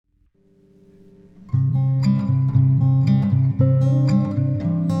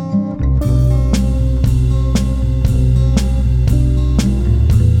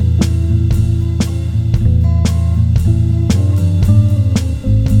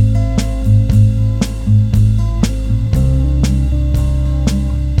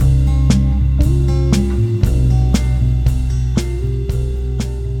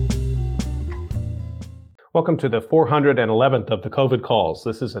Welcome to the 411th of the COVID calls.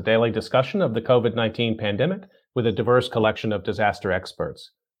 This is a daily discussion of the COVID-19 pandemic with a diverse collection of disaster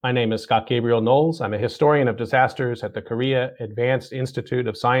experts. My name is Scott Gabriel Knowles. I'm a historian of disasters at the Korea Advanced Institute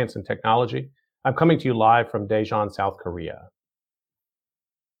of Science and Technology. I'm coming to you live from Daejeon, South Korea.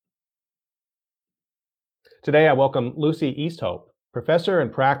 Today, I welcome Lucy Easthope, professor in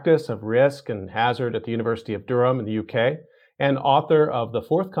practice of risk and hazard at the University of Durham in the UK, and author of the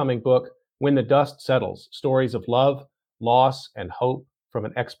forthcoming book, When the Dust Settles, Stories of Love, Loss, and Hope from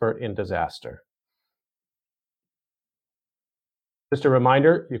an Expert in Disaster. Just a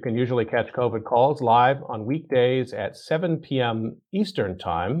reminder, you can usually catch COVID calls live on weekdays at 7 p.m. Eastern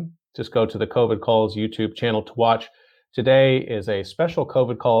Time. Just go to the COVID Calls YouTube channel to watch. Today is a special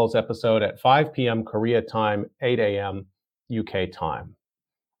COVID Calls episode at 5 p.m. Korea time, 8 a.m. UK time.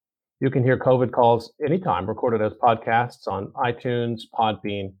 You can hear COVID calls anytime, recorded as podcasts on iTunes,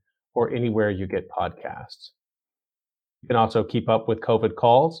 Podbean, or anywhere you get podcasts. You can also keep up with COVID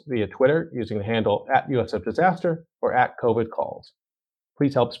calls via Twitter using the handle @USFDisaster or @COVIDCalls.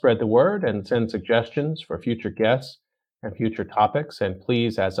 Please help spread the word and send suggestions for future guests and future topics. And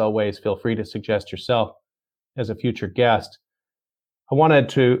please, as always, feel free to suggest yourself as a future guest. I wanted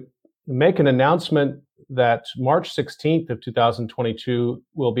to make an announcement that March 16th of 2022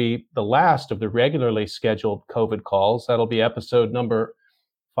 will be the last of the regularly scheduled COVID calls. That'll be episode number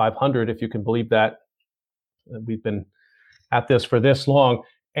 500, if you can believe that. We've been at this for this long.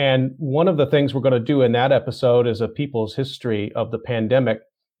 And one of the things we're going to do in that episode is a people's history of the pandemic.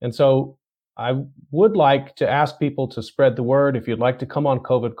 And so I would like to ask people to spread the word. If you'd like to come on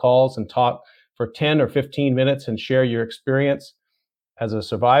COVID calls and talk for 10 or 15 minutes and share your experience as a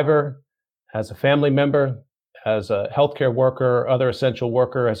survivor, as a family member, as a healthcare worker, other essential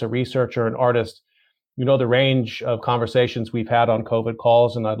worker, as a researcher, an artist, you know the range of conversations we've had on COVID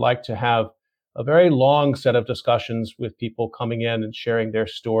calls, and I'd like to have a very long set of discussions with people coming in and sharing their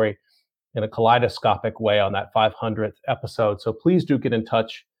story in a kaleidoscopic way on that 500th episode. So please do get in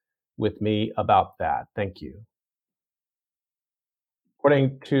touch with me about that. Thank you.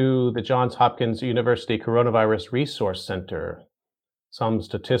 According to the Johns Hopkins University Coronavirus Resource Center, some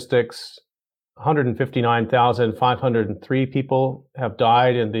statistics, 159,503 people have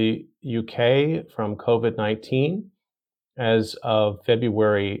died in the UK from COVID-19 as of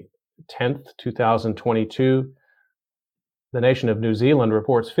February 10th, 2022. The nation of New Zealand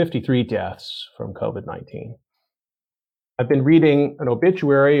reports 53 deaths from COVID-19. I've been reading an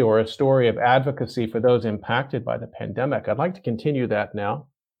obituary or a story of advocacy for those impacted by the pandemic. I'd like to continue that now.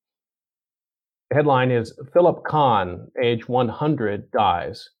 The headline is, Philip Kahn, age 100,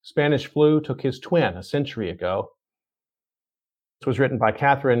 dies. Spanish flu took his twin a century ago. This was written by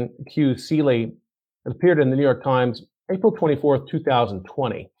Catherine Q. Seeley. It appeared in the New York Times, April 24th,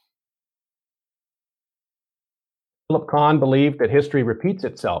 2020. Philip Kahn believed that history repeats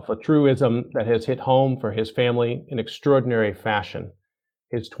itself, a truism that has hit home for his family in extraordinary fashion.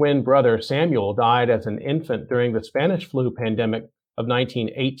 His twin brother, Samuel, died as an infant during the Spanish flu pandemic of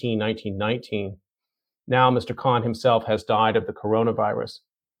 1918-1919. Now, Mr. Kahn himself has died of the coronavirus.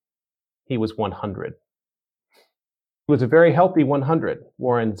 He was 100. He was a very healthy 100,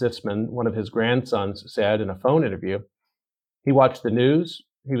 Warren Zisman, one of his grandsons, said in a phone interview. He watched the news.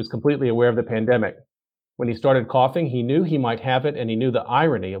 He was completely aware of the pandemic. When he started coughing, he knew he might have it, and he knew the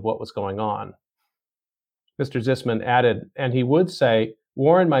irony of what was going on. Mr. Zisman added, and he would say,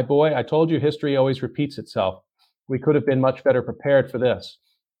 Warren, my boy, I told you history always repeats itself. We could have been much better prepared for this.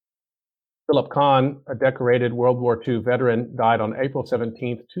 Philip Kahn, a decorated World War II veteran, died on April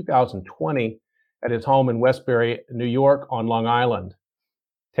 17, 2020, at his home in Westbury, New York, on Long Island.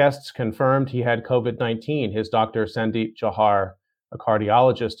 Tests confirmed he had COVID-19, his doctor, Sandeep Johar, a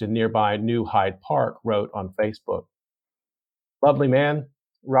cardiologist in nearby New Hyde Park, wrote on Facebook. Lovely man,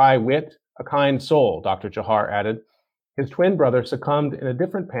 wry wit, a kind soul, Dr. Johar added. His twin brother succumbed in a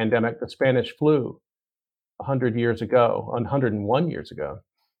different pandemic, the Spanish flu, 101 years ago.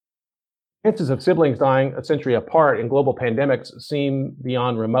 Chances of siblings dying a century apart in global pandemics seem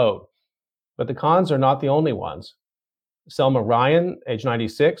beyond remote, but the Kahns are not the only ones. Selma Ryan, age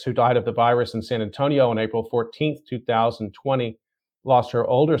 96, who died of the virus in San Antonio on April 14, 2020, lost her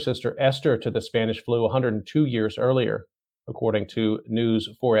older sister Esther to the Spanish flu 102 years earlier, according to News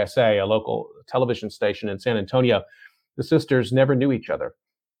 4SA, a local television station in San Antonio. The sisters never knew each other.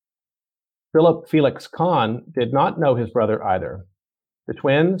 Philip Felix Kahn did not know his brother either. The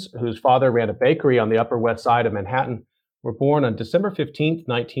twins, whose father ran a bakery on the Upper West Side of Manhattan, were born on December 15,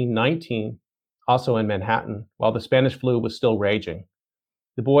 1919, also in Manhattan, while the Spanish flu was still raging.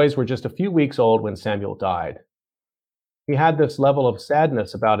 The boys were just a few weeks old when Samuel died. He had this level of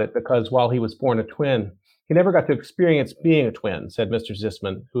sadness about it because while he was born a twin, He never got to experience being a twin, said Mr.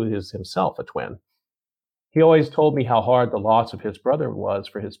 Zisman, who is himself a twin. He always told me how hard the loss of his brother was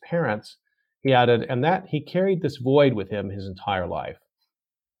for his parents, he added, and that he carried this void with him his entire life.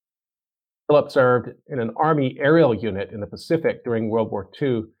 Philip served in an Army aerial unit in the Pacific during World War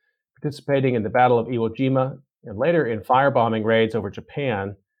II, participating in the Battle of Iwo Jima and later in firebombing raids over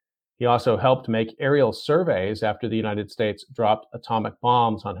Japan. He also helped make aerial surveys after the United States dropped atomic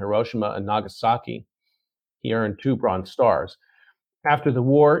bombs on Hiroshima and Nagasaki. He earned 2 Bronze Stars. After the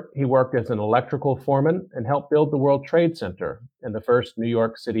war, he worked as an electrical foreman and helped build the World Trade Center and the first New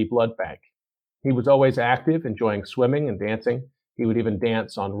York City blood bank. He was always active, enjoying swimming and dancing. He would even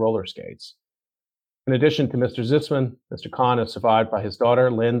dance on roller skates. In addition to Mr. Zisman, Mr. Kahn is survived by his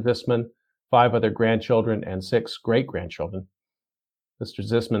daughter, Lynn Zisman, 5 other grandchildren, and 6 great-grandchildren. Mr.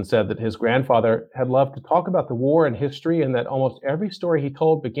 Zisman said that his grandfather had loved to talk about the war and history, and that almost every story he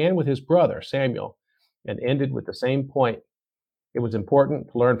told began with his brother, Samuel, and ended with the same point. It was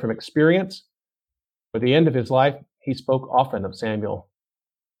important to learn from experience. At the end of his life, he spoke often of Samuel.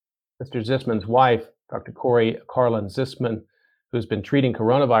 Mr. Zisman's wife, Dr. Corey Carlin Zisman, who's been treating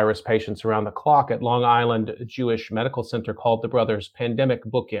coronavirus patients around the clock at Long Island Jewish Medical Center, called the brothers pandemic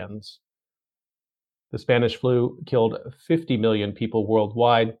bookends. The Spanish flu killed 50 million people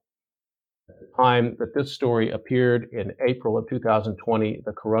worldwide. At the time that this story appeared in April of 2020,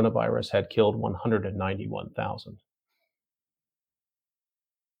 the coronavirus had killed 191,000.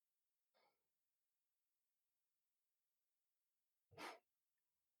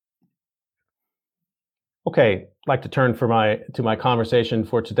 Okay, I'd like to turn to my conversation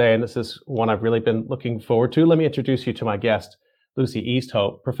for today, and this is one I've really been looking forward to. Let me introduce you to my guest, Lucy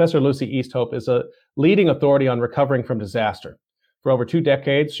Easthope. Professor Lucy Easthope is a leading authority on recovering from disaster. For over 2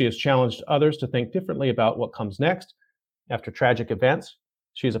 decades, she has challenged others to think differently about what comes next after tragic events.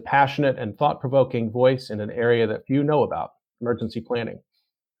 She is a passionate and thought-provoking voice in an area that few know about, emergency planning.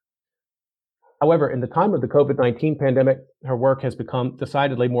 However, in the time of the COVID-19 pandemic, her work has become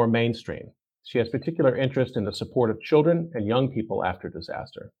decidedly more mainstream. She has particular interest in the support of children and young people after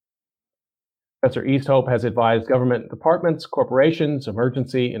disaster. Professor Easthope has advised government departments, corporations,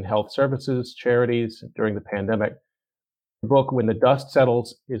 emergency and health services, charities during the pandemic. Her book, When the Dust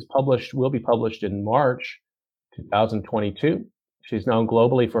Settles, will be published in March 2022. She's known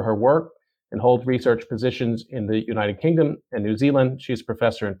globally for her work and holds research positions in the United Kingdom and New Zealand. She's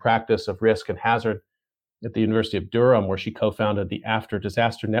professor in practice of risk and hazard at the University of Durham, where she co-founded the After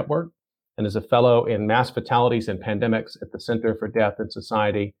Disaster Network, and is a fellow in mass fatalities and pandemics at the Center for Death and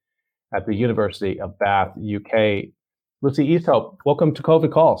Society at the University of Bath, UK. Lucy Easthope, welcome to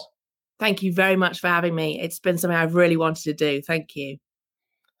COVID Calls. Thank you very much for having me. It's been something I've really wanted to do. Thank you.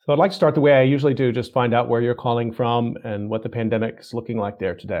 So I'd like to start the way I usually do, just find out where you're calling from and what the pandemic is looking like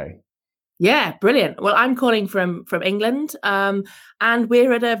there today. Yeah, brilliant. Well, I'm calling from England, and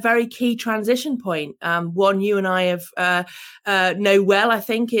we're at a very key transition point. One you and I have know well, I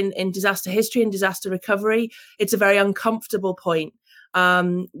think, in disaster history and disaster recovery. It's a very uncomfortable point.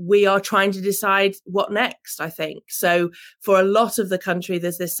 We are trying to decide what next, I think. So for a lot of the country,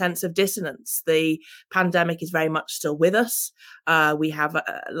 there's this sense of dissonance. The pandemic is very much still with us. We have,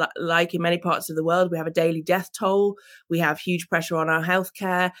 like in many parts of the world, we have a daily death toll. We have huge pressure on our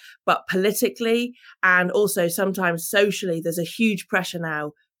healthcare, but politically and also sometimes socially, there's a huge pressure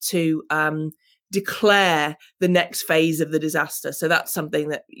now to declare the next phase of the disaster. So that's something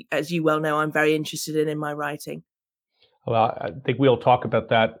that, as you well know, I'm very interested in my writing. Well, I think we'll talk about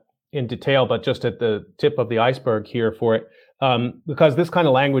that in detail, but just at the tip of the iceberg here for it, because this kind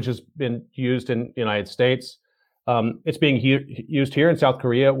of language has been used in the United States. It's being used here in South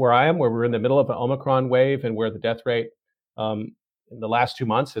Korea, where I am, where we're in the middle of an Omicron wave and where the death rate in the last 2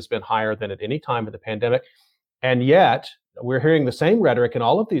 months has been higher than at any time of the pandemic. And yet we're hearing the same rhetoric in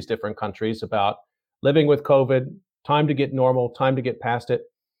all of these different countries about living with COVID, time to get normal, time to get past it.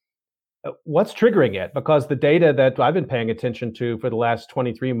 What's triggering it? Because the data that I've been paying attention to for the last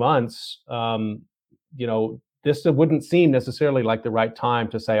 23 months, this wouldn't seem necessarily like the right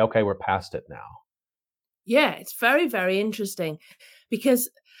time to say, okay, we're past it now. Yeah, it's very, very interesting, because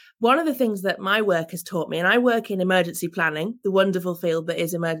one of the things that my work has taught me, and I work in emergency planning, the wonderful field that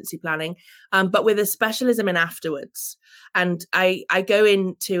is emergency planning, but with a specialism in afterwards. And I go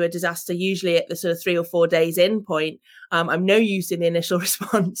into a disaster usually at the sort of 3 or 4 days in point. I'm no use in the initial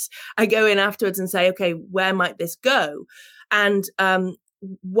response. I go in afterwards and say, okay, where might this go? And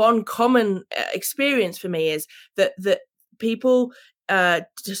one common experience for me is that people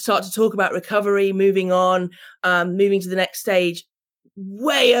to start to talk about recovery, moving on, moving to the next stage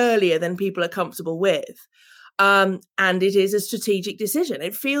way earlier than people are comfortable with. And it is a strategic decision.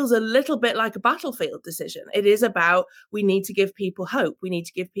 It feels a little bit like a battlefield decision. It is about, we need to give people hope. We need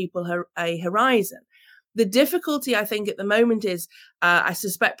to give people a horizon. The difficulty, I think, at the moment is, I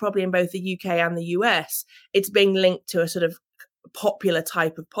suspect probably in both the UK and the US, it's being linked to a sort of popular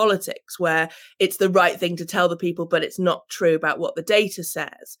type of politics where it's the right thing to tell the people, but it's not true about what the data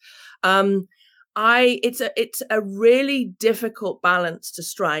says. It's a really difficult balance to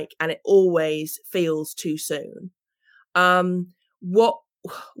strike, and it always feels too soon.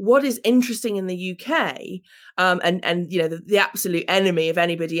 What is interesting in the UK, and the absolute enemy of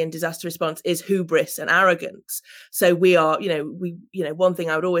anybody in disaster response is hubris and arrogance. So we are, one thing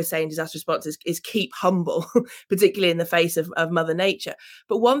I would always say in disaster response is keep humble, particularly in the face of Mother Nature.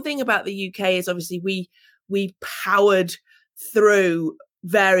 But one thing about the UK is obviously we powered through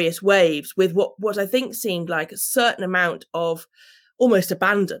various waves with what I think seemed like a certain amount of almost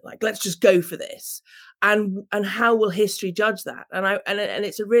abandon, like, let's just go for this. And how will history judge that? And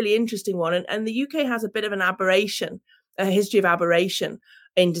it's a really interesting one. And the UK has a bit of a history of aberration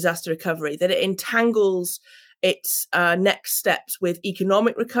in disaster recovery, that it entangles its next steps with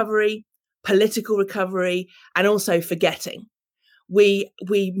economic recovery, political recovery, and also forgetting. We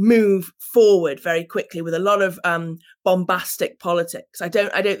move forward very quickly with a lot of bombastic politics. I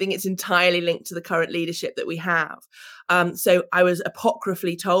don't think it's entirely linked to the current leadership that we have. So I was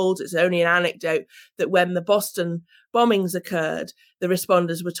apocryphally told, it's only an anecdote, that when the Boston bombings occurred, the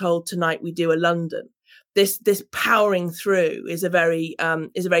responders were told, tonight we do a London. This powering through is a very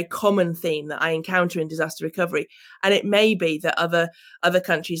common theme that I encounter in disaster recovery, and it may be that other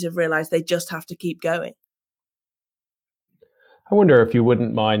countries have realised they just have to keep going. I wonder if you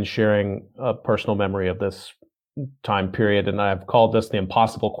wouldn't mind sharing a personal memory of this time period. And I've called this the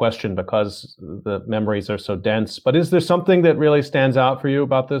impossible question because the memories are so dense. But is there something that really stands out for you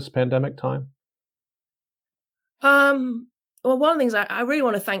about this pandemic time? Well, one of the things I really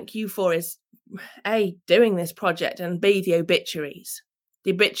want to thank you for is, A, doing this project, and B, the obituaries.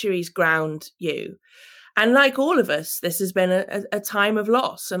 The obituaries ground you. And like all of us, this has been a time of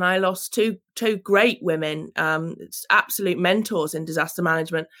loss. And I lost two great women, absolute mentors in disaster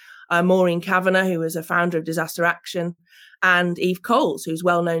management, Maureen Kavanagh, who was a founder of Disaster Action, and Eve Coles, who's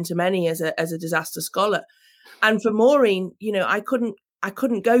well known to many as a disaster scholar. And for Maureen, I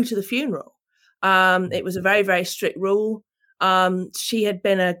couldn't go to the funeral. It was a very, very strict rule. She had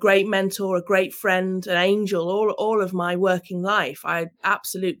been a great mentor, a great friend, an angel, all of my working life. I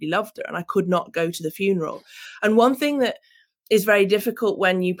absolutely loved her, and I could not go to the funeral. And one thing that is very difficult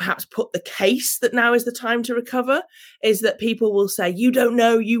when you perhaps put the case that now is the time to recover is that people will say, you don't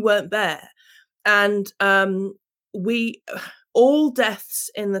know, you weren't there. And all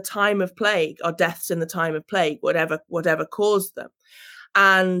deaths in the time of plague are deaths in the time of plague, whatever caused them.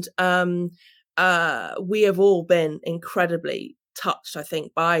 And we have all been incredibly touched, I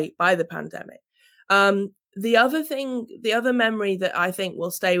think, by the pandemic. The other memory that I think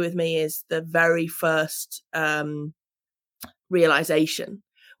will stay with me is the very first realization,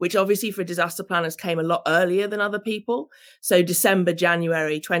 which obviously for disaster planners came a lot earlier than other people. So December,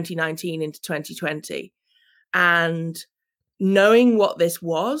 January 2019 into 2020. And knowing what this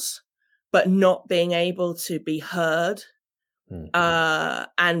was, but not being able to be heard.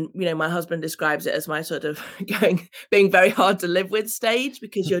 And my husband describes it as my sort of being very hard to live with stage,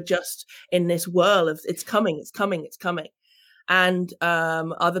 because you're just in this whirl of it's coming, and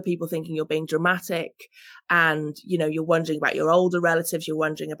other people thinking you're being dramatic, and you're wondering about your older relatives, you're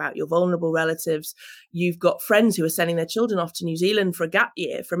wondering about your vulnerable relatives. You've got friends who are sending their children off to New Zealand for a gap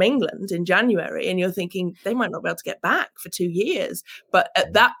year from England in January, and you're thinking they might not be able to get back for 2 years. But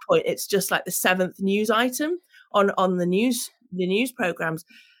at that point, it's just like the 7th news item on the news programs,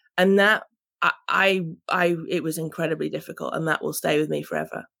 and that it was incredibly difficult, and that will stay with me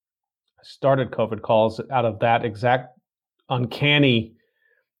forever. I started COVID calls out of that exact uncanny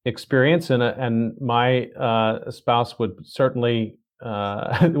experience, and my spouse would certainly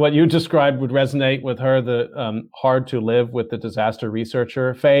what you described would resonate with her. The hard to live with the disaster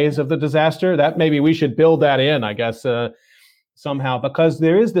researcher phase of the disaster. That maybe we should build that in, I guess. Somehow, because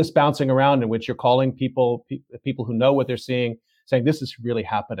there is this bouncing around in which you're calling people who know what they're seeing, saying this is really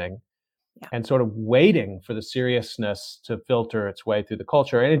happening, and sort of waiting for the seriousness to filter its way through the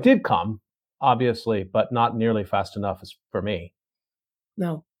culture. And it did come, obviously, but not nearly fast enough for me.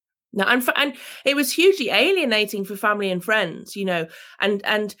 No, and it was hugely alienating for family and friends,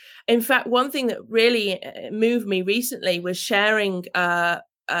 and in fact, one thing that really moved me recently was sharing a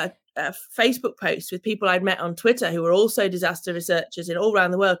Facebook posts with people I'd met on Twitter who were also disaster researchers in all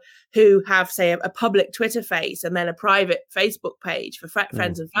around the world, who have, say, a public Twitter face and then a private Facebook page for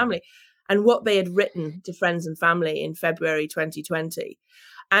friends and family. and what they had written to friends and family in February 2020,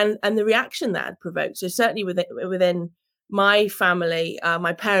 and the reaction that had provoked. So certainly within my family,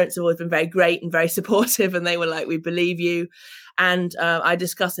 my parents have always been very great and very supportive, and they were like, "We believe you." And I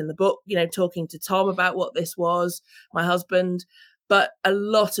discuss in the book, talking to Tom about what this was, my husband. But a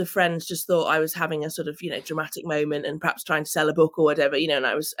lot of friends just thought I was having a sort of, dramatic moment and perhaps trying to sell a book or whatever, and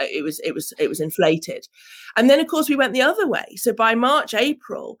it was inflated. And then, of course, we went the other way. So by March,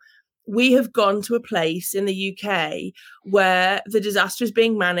 April, we have gone to a place in the UK where the disaster is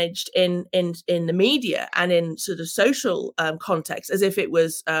being managed in the media and in sort of social context as if it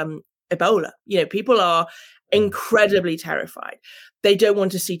was Ebola. People are incredibly terrified. They don't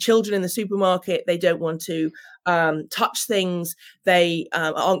want to see children in the supermarket. They don't want to touch things. They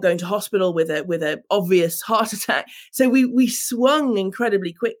aren't going to hospital with a obvious heart attack. So we swung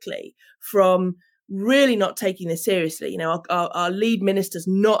incredibly quickly from really not taking this seriously. Our lead ministers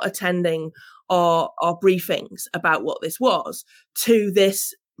not attending our briefings about what this was, to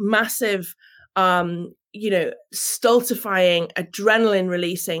this massive, stultifying, adrenaline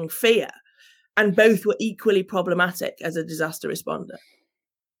releasing fear. And both were equally problematic as a disaster responder.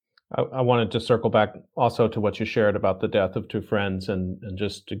 I wanted to circle back also to what you shared about the death of two friends and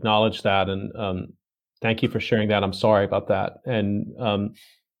just acknowledge that. And thank you for sharing that. I'm sorry about that. And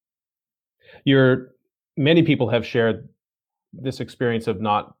many people have shared this experience of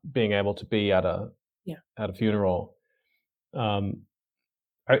not being able to be at a funeral. I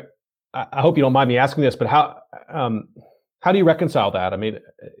hope you don't mind me asking this, but how do you reconcile that? I mean,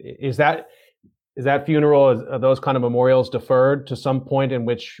 is that funeral, are those kind of memorials deferred to some point in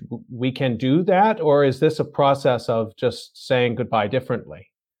which we can do that? Or is this a process of just saying goodbye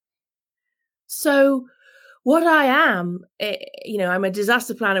differently? So what I am, I'm a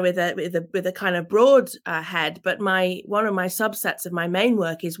disaster planner with a kind of broad head, but one of my subsets of my main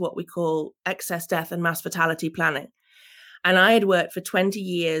work is what we call excess death and mass fatality planning. And I had worked for 20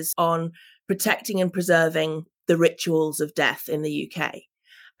 years on protecting and preserving the rituals of death in the UK.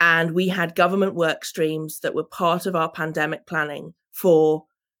 And we had government work streams that were part of our pandemic planning for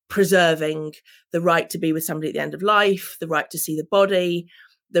preserving the right to be with somebody at the end of life, the right to see the body,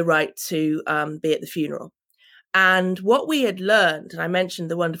 the right to be at the funeral. And what we had learned, and I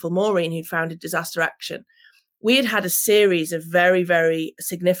mentioned the wonderful Maureen who founded Disaster Action, we had a series of very, very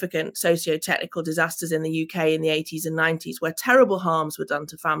significant socio-technical disasters in the UK in the 80s and 90s where terrible harms were done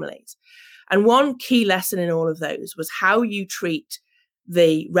to families. And one key lesson in all of those was how you treat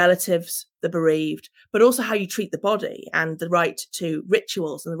the relatives, the bereaved, but also how you treat the body, and the right to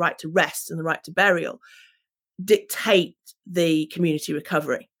rituals and the right to rest and the right to burial dictate the community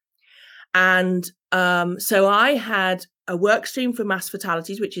recovery. And so I had a work stream for mass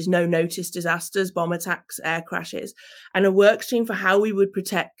fatalities, which is no notice disasters, bomb attacks, air crashes, and a work stream for how we would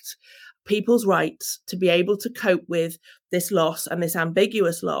protect people's rights to be able to cope with this loss and this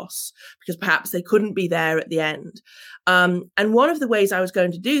ambiguous loss, because perhaps they couldn't be there at the end. And one of the ways I was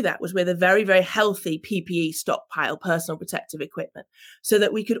going to do that was with a very, very healthy PPE stockpile, personal protective equipment, so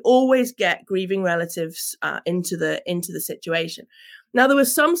that we could always get grieving relatives into the situation. Now, there were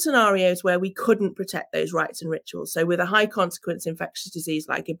some scenarios where we couldn't protect those rights and rituals. So with a high consequence infectious disease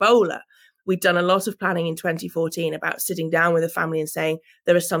like Ebola, we'd done a lot of planning in 2014 about sitting down with a family and saying,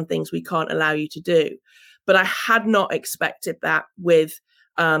 there are some things we can't allow you to do. But I had not expected that with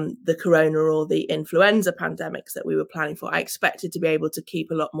the corona or the influenza pandemics that we were planning for. I expected to be able to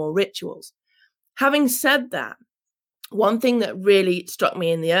keep a lot more rituals. Having said that, one thing that really struck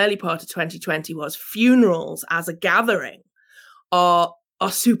me in the early part of 2020 was funerals as a gathering are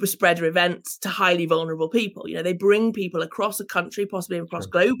super spreader events to highly vulnerable people. They bring people across a country, possibly across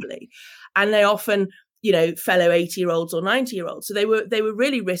globally, and they often, fellow 80-year-olds or 90-year-olds. So they were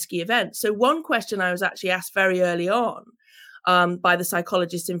really risky events. So one question I was actually asked very early on by the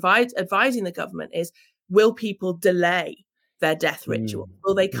psychologists advising the government is, will people delay their death ritual?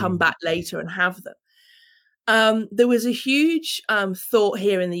 Will they come back later and have them? There was a huge thought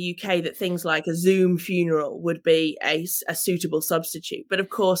here in the UK that things like a Zoom funeral would be a suitable substitute. But of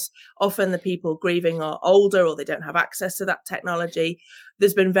course, often the people grieving are older or they don't have access to that technology.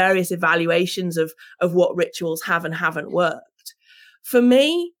 There's been various evaluations of what rituals have and haven't worked. For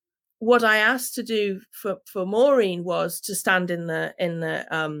me, what I asked to do for Maureen was to stand in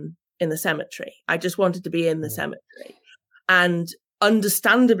the cemetery. I just wanted to be in the cemetery. And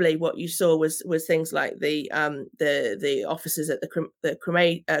understandably, what you saw was things like the officers at the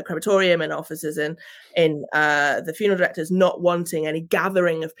crematorium and officers in the funeral directors not wanting any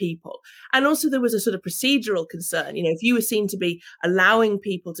gathering of people, and also there was a sort of procedural concern. If you were seen to be allowing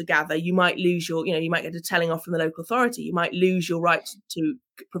people to gather, you might lose your, you might get a telling off from the local authority. You might lose your right to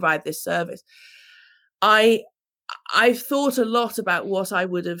provide this service. I've thought a lot about what I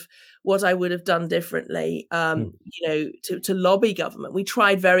would have done differently, to lobby government. We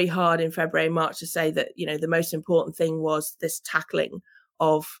tried very hard in February and March to say that, the most important thing was this tackling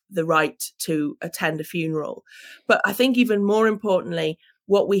of the right to attend a funeral. But I think even more importantly,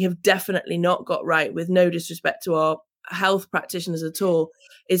 what we have definitely not got right, with no disrespect to our health practitioners at all,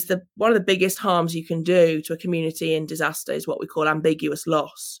 is one of the biggest harms you can do to a community in disaster is what we call ambiguous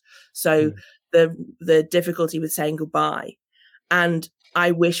loss. So the difficulty with saying goodbye. And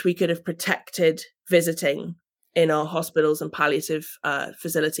I wish we could have protected visiting in our hospitals and palliative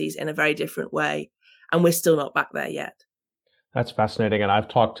facilities in a very different way. And we're still not back there yet. That's fascinating. And I've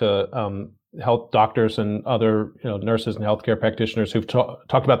talked to health doctors and other nurses and healthcare practitioners who've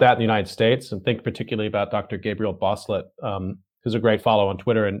talked about that in the United States, and think particularly about Dr. Gabriel Bosslet, who's a great follow on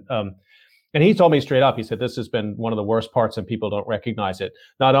Twitter. And he told me straight up, he said, this has been one of the worst parts and people don't recognize it.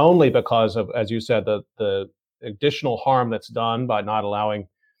 Not only because of, as you said, the additional harm that's done by not allowing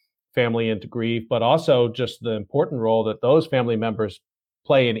family into grief, but also just the important role that those family members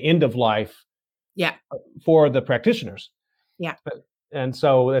play in end of life for the practitioners. Yeah. And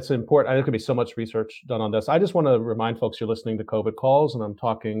so that's important. There could be so much research done on this. I just want to remind folks you're listening to COVID Calls, and I'm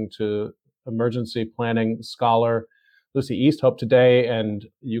talking to emergency planning scholar Lucy Easthope today, and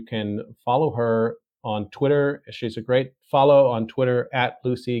you can follow her on Twitter. She's a great follow on Twitter at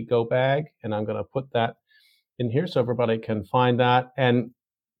Lucy Gobag, and I'm going to put that in here so everybody can find that. And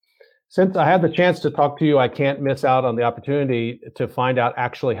since I had the chance to talk to you, I can't miss out on the opportunity to find out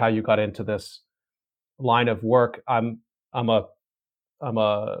actually how you got into this line of work. I'm a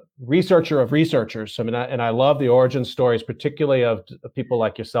researcher of researchers. I mean, and I love the origin stories, particularly of people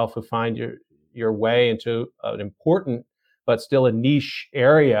like yourself who find your way into an important but still a niche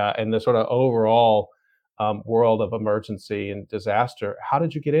area in the sort of overall world of emergency and disaster. How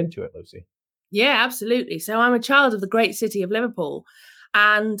did you get into it, Lucy? Yeah, absolutely. So I'm a child of the great city of Liverpool,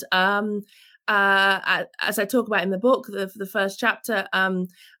 and as I talk about in the book, the first chapter,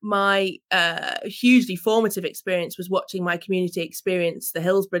 my hugely formative experience was watching my community experience the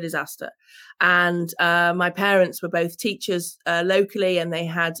Hillsborough disaster. And my parents were both teachers locally, and they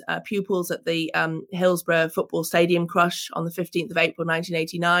had pupils at the Hillsborough football stadium crush on the 15th of April,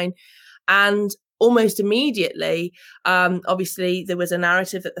 1989. And almost immediately, obviously, there was a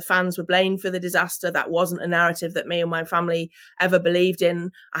narrative that the fans were blamed for the disaster. That wasn't a narrative that me and my family ever believed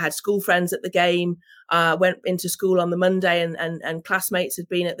in. I had school friends at the game, went into school on the Monday, and classmates had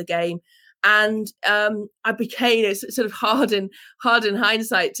been at the game. And I became, it's sort of hard in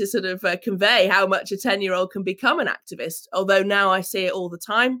hindsight to sort of convey how much a 10-year-old can become an activist, although now I see it all the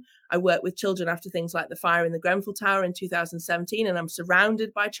time. I work with children after things like the fire in the Grenfell Tower in 2017, and I'm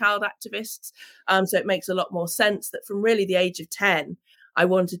surrounded by child activists. So it makes a lot more sense that from really the age of 10, I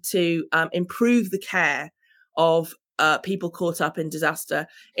wanted to improve the care of people caught up in disaster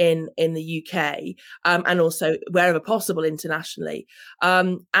in the UK, and also wherever possible internationally.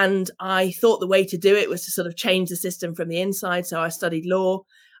 And I thought the way to do it was to sort of change the system from the inside. So I studied law,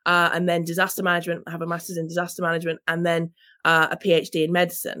 and then disaster management. I have a master's in disaster management, and then a PhD in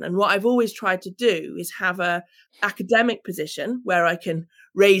medicine. And what I've always tried to do is have a academic position where I can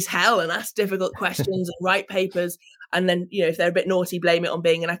raise hell and ask difficult questions and write papers. And then, if they're a bit naughty, blame it on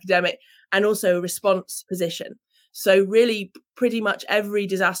being an academic, and also a response position. So really pretty much every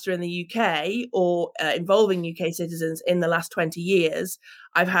disaster in the UK or involving UK citizens in the last 20 years,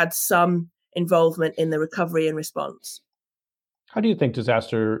 I've had some involvement in the recovery and response. How do you think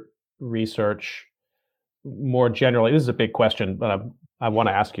disaster research more generally, this is a big question, but I want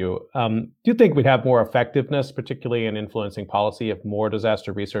to ask you, do you think we'd have more effectiveness, particularly in influencing policy, if more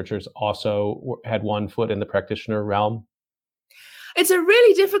disaster researchers also had one foot in the practitioner realm? It's a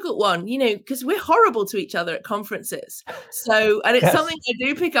really difficult one, because we're horrible to each other at conferences. So, and it's something I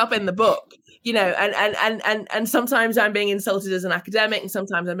do pick up in the book, and sometimes I'm being insulted as an academic, and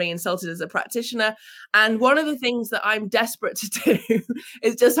sometimes I'm being insulted as a practitioner. And one of the things that I'm desperate to do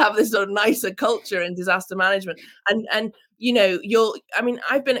is just have this sort of nicer culture in disaster management. And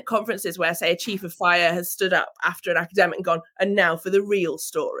I've been at conferences where, say, a chief of fire has stood up after an academic and gone, and now for the real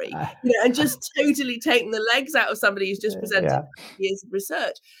story, and just totally taken the legs out of somebody who's just presented years of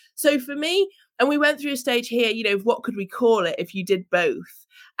research. So for me, and we went through a stage here, what could we call it if you did both?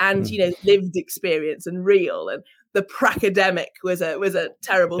 And, lived experience and real. And the pracademic was a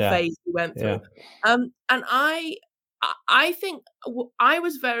terrible phase we went through. And I think I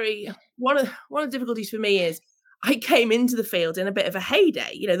was one of the difficulties for me is I came into the field in a bit of a heyday.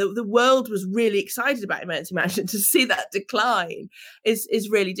 You know, the world was really excited about emergency management. To see that decline is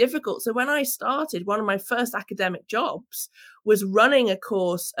really difficult. So when I started, one of my first academic jobs was running a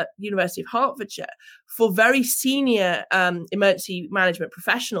course at University of Hertfordshire for very senior emergency management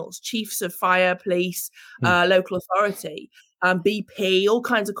professionals, chiefs of fire, police, local authority, BP, all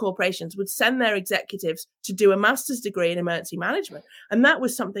kinds of corporations would send their executives to do a master's degree in emergency management. And that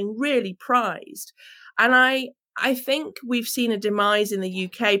was something really prized. And I think we've seen a demise in the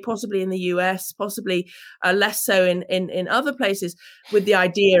UK, possibly in the US, possibly less so in other places, with the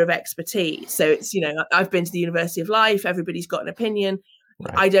idea of expertise. So it's, you know, I've been to the University of Life, everybody's got an opinion.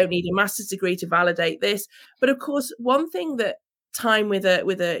 Right. I don't need a master's degree to validate this. But of course, one thing that time with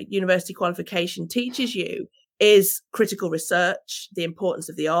a university qualification teaches you is critical research, the importance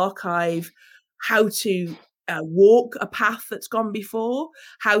of the archive, how to walk a path that's gone before,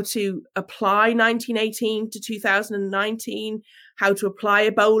 how to apply 1918 to 2019, how to apply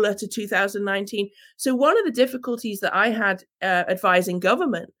Ebola to 2019. So one of the difficulties that I had advising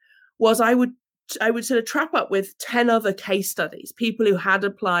government was I would sort of trap up with 10 other case studies, people who had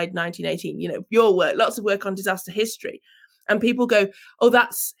applied 1918, you know, your work, lots of work on disaster history. And people go, oh,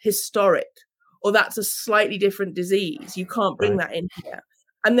 that's historic, or that's a slightly different disease. You can't bring that in here.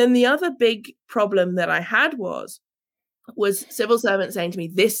 And then the other big problem that I had was civil servants saying to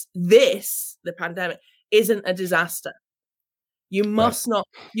me, this, the pandemic, isn't a disaster. You must not,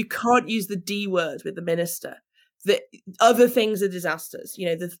 you can't use the D word with the minister. The other things are disasters. You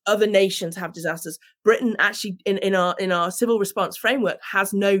know, the other nations have disasters. Britain actually, in our civil response framework,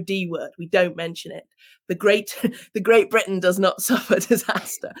 has no D word. We don't mention it. The Great Britain does not suffer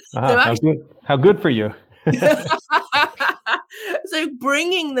disaster. So actually, how good for you. So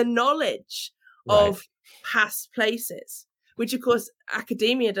bringing the knowledge of past places, which of course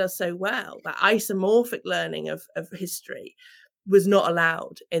academia does so well, that isomorphic learning of history, was not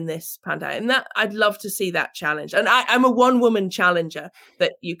allowed in this pandemic. And that I'd love to see that challenge. And I'm a one-woman challenger,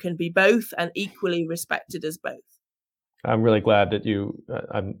 that you can be both and equally respected as both. I'm really glad that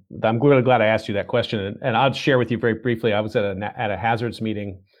I'm really glad I asked you that question. And I'll share with you very briefly. I was at a hazards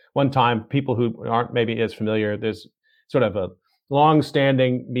meeting one time. People who aren't maybe as familiar, there's sort of a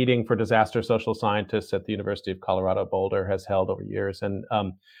long-standing meeting for disaster social scientists at the University of Colorado Boulder, has held over years. And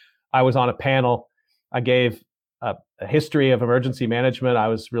I was on a panel. I gave a history of emergency management. I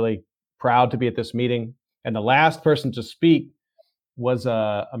was really proud to be at this meeting. And the last person to speak was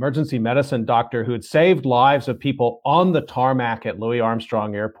an emergency medicine doctor who had saved lives of people on the tarmac at Louis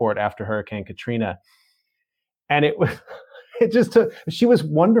Armstrong Airport after Hurricane Katrina. And she was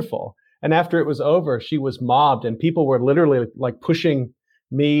wonderful. And after it was over, she was mobbed, and people were literally like pushing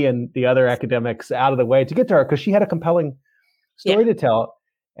me and the other academics out of the way to get to her, because she had a compelling story to tell.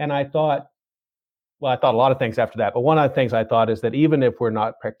 And I thought a lot of things after that. But one of the things I thought is that even if we're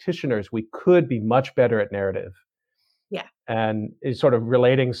not practitioners, we could be much better at narrative. Yeah. And it's sort of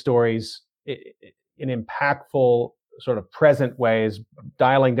relating stories in impactful, sort of present ways,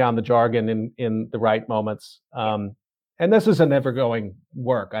 dialing down the jargon in the right moments. And this is an ever-going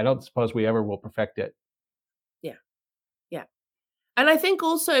work. I don't suppose we ever will perfect it. Yeah. Yeah. And I think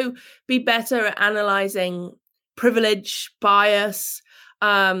also be better at analyzing privilege, bias.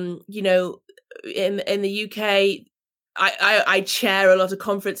 You know, in the UK, I chair a lot of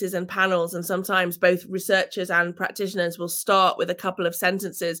conferences and panels, and sometimes both researchers and practitioners will start with a couple of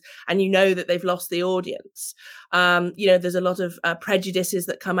sentences, and you know that they've lost the audience. You know, there's a lot of prejudices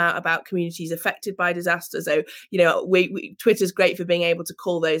that come out about communities affected by disaster. So, you know, Twitter's great for being able to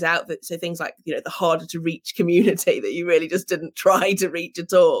call those out. So things like, you know, the harder to reach community that you really just didn't try to reach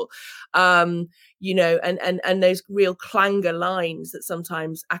at all. You know, and those real clanger lines that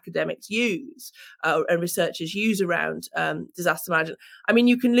sometimes academics use and researchers use around disaster management. I mean,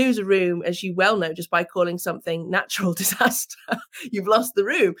 you can lose a room, as you well know, just by calling something natural disaster. You've lost the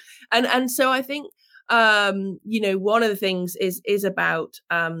room. And so I think, you know, one of the things is about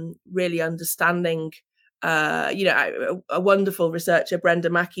really understanding. You know, a wonderful researcher, Brenda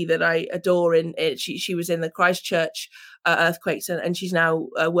Mackey, that I adore. She was in the Christchurch earthquakes, and she's now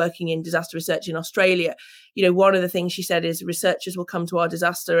working in disaster research in Australia. You know, one of the things she said is researchers will come to our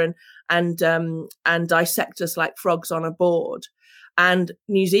disaster and dissect us like frogs on a board. And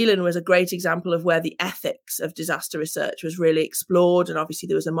New Zealand was a great example of where the ethics of disaster research was really explored. And obviously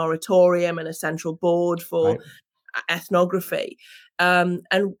there was a moratorium and a central board for ethnography. And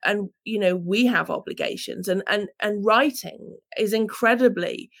you know, we have obligations, and writing is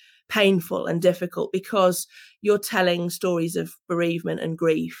incredibly painful and difficult because you're telling stories of bereavement and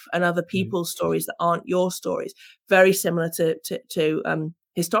grief and other people's stories that aren't your stories, very similar to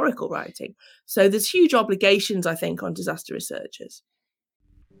historical writing. So there's huge obligations, I think, on disaster researchers.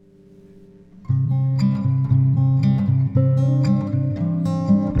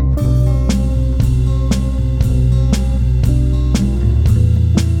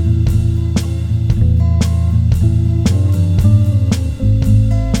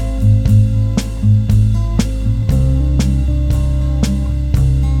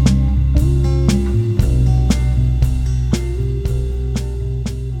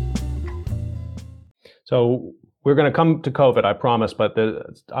 So we're going to come to COVID, I promise, but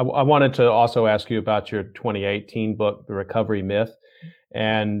I wanted to also ask you about your 2018 book, The Recovery Myth.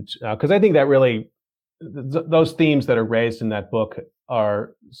 And because I think that really, those themes that are raised in that book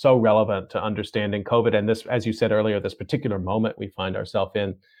are so relevant to understanding COVID and this, as you said earlier, this particular moment we find ourselves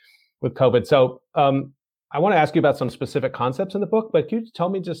in with COVID. So I want to ask you about some specific concepts in the book, but could you tell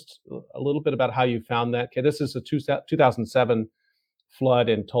me just a little bit about how you found that? Okay, this is a 2007 flood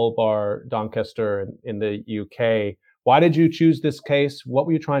in Tolbar, Doncaster in the UK. Why did you choose this case? What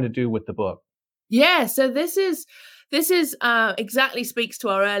were you trying to do with the book? Yeah, so this is exactly speaks to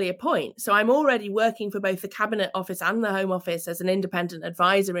our earlier point. So I'm already working for both the Cabinet Office and the Home Office as an independent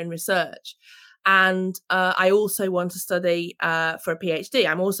advisor in research. And I also want to study for a PhD.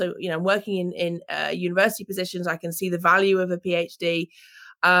 I'm also, working in university positions. I can see the value of a PhD.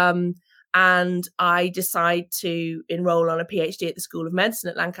 And I decide to enroll on a PhD at the School of Medicine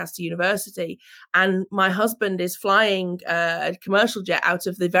at Lancaster University. And my husband is flying a commercial jet out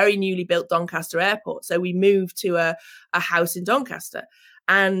of the very newly built Doncaster Airport. So we moved to a house in Doncaster.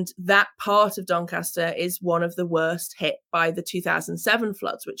 And that part of Doncaster is one of the worst hit by the 2007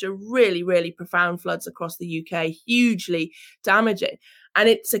 floods, which are really, really profound floods across the UK, hugely damaging. And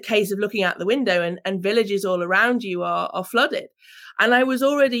it's a case of looking out the window and villages all around you are flooded. And I was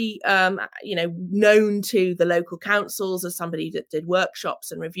already, known to the local councils as somebody that did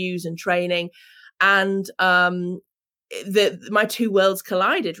workshops and reviews and training. And my two worlds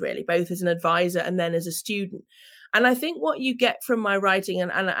collided, really, both as an advisor and then as a student. And I think what you get from my writing,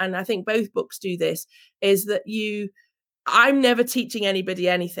 and I think both books do this, is that I'm never teaching anybody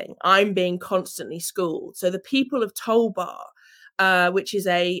anything. I'm being constantly schooled. So the people of Tolbar, which is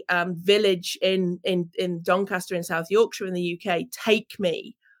a village in Doncaster in South Yorkshire in the UK, take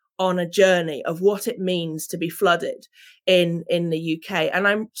me on a journey of what it means to be flooded in the UK. And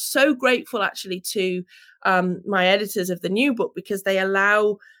I'm so grateful actually to my editors of the new book, because they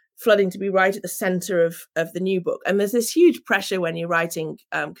allow flooding to be right at the center of the new book. And there's this huge pressure when you're writing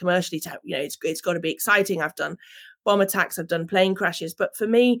commercially to, it's got to be exciting. I've done bomb attacks, I've done plane crashes. But for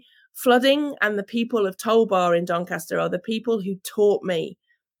me, flooding and the people of Tolbar in Doncaster are the people who taught me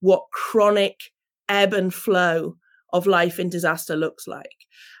what chronic ebb and flow of life in disaster looks like.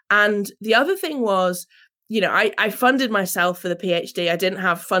 And the other thing was, I funded myself for the PhD. I didn't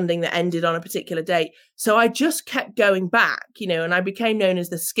have funding that ended on a particular date. So I just kept going back, and I became known as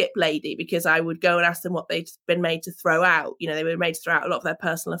the skip lady, because I would go and ask them what they'd been made to throw out. They were made to throw out a lot of their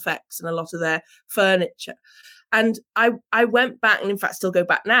personal effects and a lot of their furniture. And I went back, and in fact still go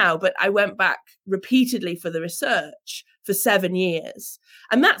back now, but I went back repeatedly for the research for 7 years.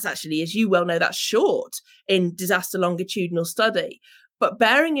 And that's actually, as you well know, that's short in disaster longitudinal study. But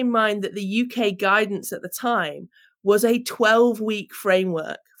bearing in mind that the UK guidance at the time was a 12-week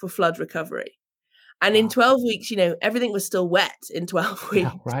framework for flood recovery. And in 12 weeks, everything was still wet in 12 weeks.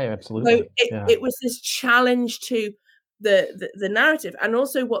 Yeah, right, absolutely. So it was this challenge to the narrative. And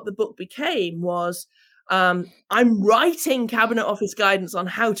also what the book became was, I'm writing Cabinet Office guidance on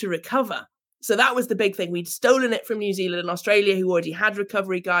how to recover. So that was the big thing. We'd stolen it from New Zealand and Australia, who already had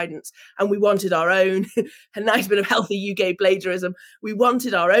recovery guidance, and we wanted our own. A nice bit of healthy UK plagiarism. We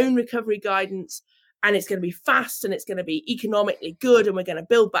wanted our own recovery guidance, and it's going to be fast, and it's going to be economically good, and we're going to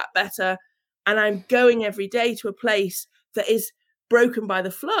build back better. And I'm going every day to a place that is broken by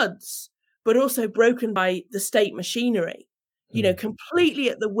the floods, but also broken by the state machinery, completely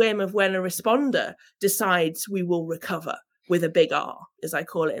at the whim of when a responder decides we will recover, with a big R, as I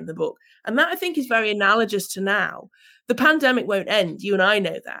call it in the book. And that, I think, is very analogous to now. The pandemic won't end. You and I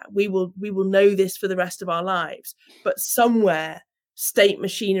know that. We will know this for the rest of our lives. But somewhere, state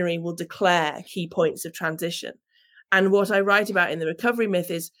machinery will declare key points of transition. And what I write about in The Recovery Myth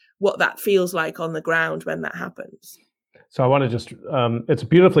is what that feels like on the ground when that happens. So I want to just, it's a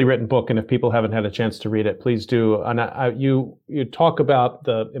beautifully written book, and if people haven't had a chance to read it, please do. And you talk about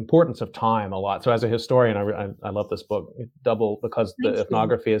the importance of time a lot. So as a historian, I love this book, double because the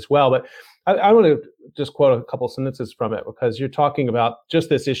ethnography as well. But I want to just quote a couple sentences from it, because you're talking about just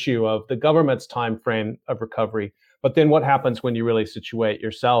this issue of the government's time frame of recovery, but then what happens when you really situate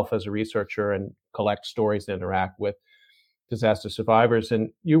yourself as a researcher and collect stories and interact with disaster survivors. And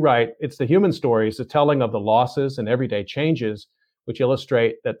you write, it's the human stories, the telling of the losses and everyday changes, which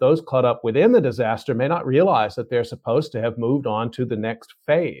illustrate that those caught up within the disaster may not realize that they're supposed to have moved on to the next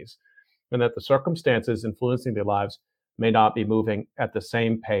phase, and that the circumstances influencing their lives may not be moving at the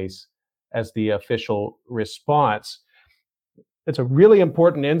same pace as the official response. It's a really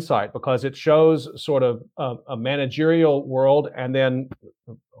important insight because it shows sort of a managerial world and then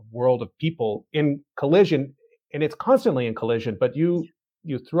a world of people in collision, and it's constantly in collision, but you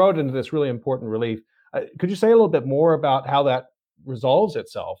throw it into this really important relief. Could you say a little bit more about how that resolves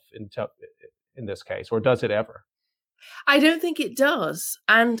itself in this case, or does it ever? I don't think it does.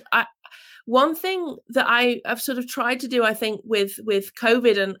 And one thing that I've sort of tried to do, I think, with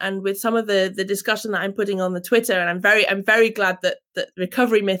COVID and with some of the discussion that I'm putting on the Twitter, and I'm very glad that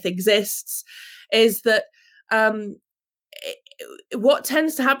Recovery Myth exists, is that what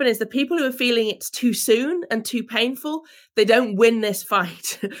tends to happen is the people who are feeling it's too soon and too painful, they don't win this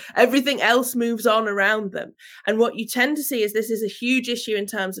fight. Everything else moves on around them. And what you tend to see is this is a huge issue in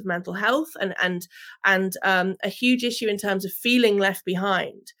terms of mental health and a huge issue in terms of feeling left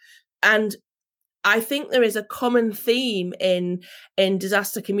behind. And I think there is a common theme in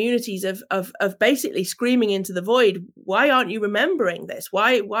disaster communities of basically screaming into the void. Why aren't you remembering this?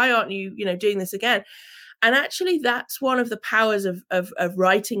 Why aren't you, doing this again? And actually, that's one of the powers of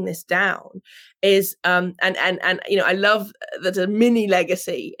writing this down is, and I love that a mini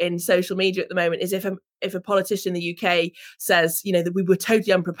legacy in social media at the moment is if a politician in the UK says, that we were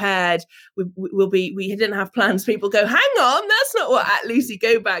totally unprepared, we didn't have plans, people go, hang on, that's not what Lucy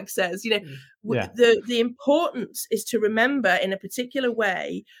Gobag says. The importance is to remember in a particular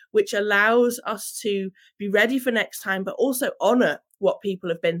way, which allows us to be ready for next time, but also honor what people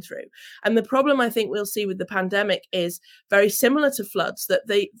have been through. And the problem I think we'll see with the pandemic is very similar to floods, that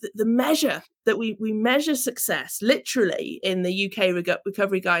the measure that we measure success literally in the UK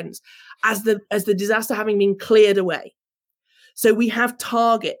recovery guidance as the disaster having been cleared away. So we have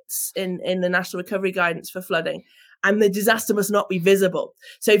targets in the National Recovery Guidance for flooding, and the disaster must not be visible.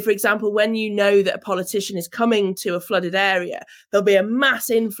 So, for example, when you know that a politician is coming to a flooded area, there'll be a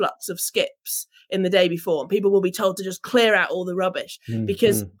mass influx of skips in the day before, and people will be told to just clear out all the rubbish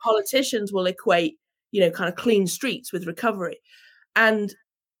because politicians will equate, kind of clean streets with recovery. And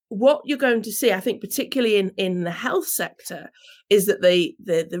what you're going to see, I think, particularly in the health sector, is that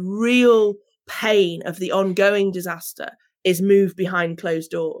the real pain of the ongoing disaster is moved behind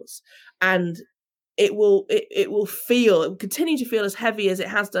closed doors, and it will continue to feel as heavy as it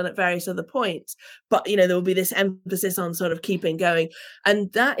has done at various other points. But, there will be this emphasis on sort of keeping going.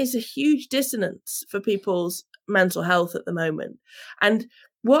 And that is a huge dissonance for people's mental health at the moment. And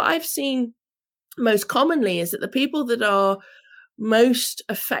what I've seen most commonly is that the people that are most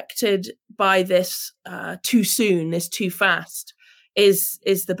affected by this too soon, this too fast, is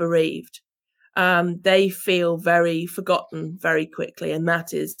the bereaved. They feel very forgotten very quickly, and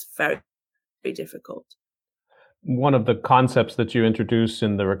that is very difficult. One of the concepts that you introduce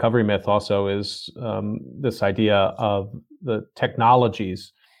in the Recovery Myth also is this idea of the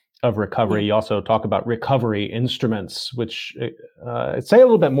technologies of recovery. You also talk about recovery instruments, which say a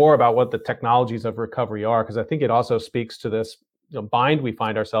little bit more about what the technologies of recovery are, because I think it also speaks to this bind we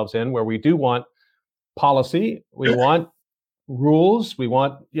find ourselves in, where we do want policy, we want rules, we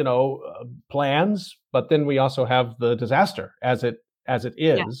want plans, but then we also have the disaster as it is.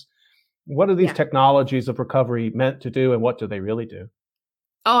 Yeah. What are these technologies of recovery meant to do, and what do they really do?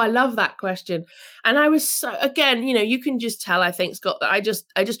 Oh, I love that question. And I was again, you can just tell, I think, Scott, that I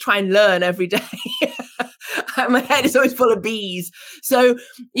just try and learn every day. My head is always full of bees. So,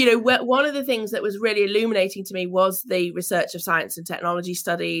 one of the things that was really illuminating to me was the research of science and technology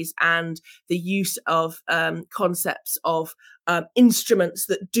studies and the use of concepts of instruments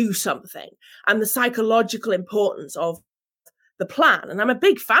that do something, and the psychological importance of the plan. And I'm a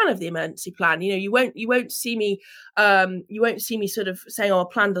big fan of the emergency plan. You won't see me sort of saying, oh, a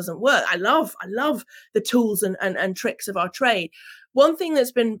plan doesn't work. I love the tools and tricks of our trade. One thing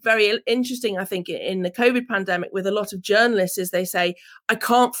that's been very interesting, I think, in the COVID pandemic with a lot of journalists is they say, I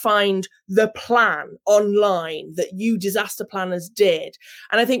can't find the plan online that you disaster planners did.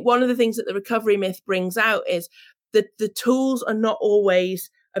 And I think one of the things that the Recovery Myth brings out is that the tools are not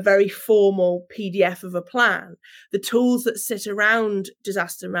always a very formal PDF of a plan. The tools that sit around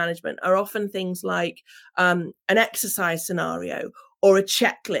disaster management are often things like an exercise scenario or a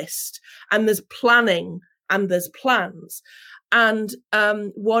checklist, and there's planning and there's plans. And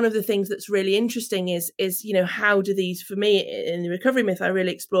one of the things that's really interesting is how do these, for me in the recovery myth, I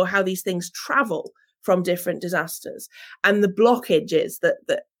really explore how these things travel from different disasters and the blockages that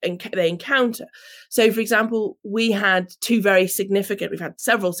they encounter. So, for example, we've had several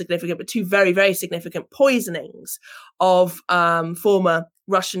significant, but two very, very significant poisonings of former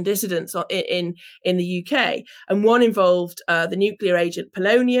Russian dissidents in the UK. And one involved the nuclear agent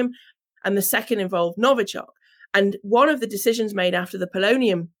polonium, and the second involved Novichok. And one of the decisions made after the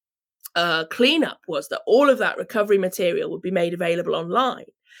polonium cleanup was that all of that recovery material would be made available online.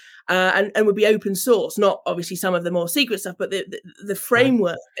 And would be open source, not obviously some of the more secret stuff, but the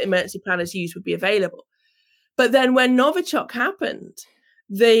framework emergency planners use would be available. But then when Novichok happened,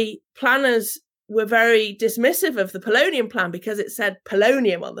 the planners were very dismissive of the polonium plan because it said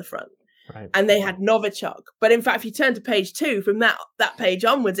polonium on the front. Right. And they had Novichok. But in fact, if you turn to page 2, from that page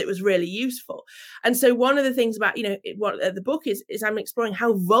onwards, it was really useful. And so one of the things about, what the book is I'm exploring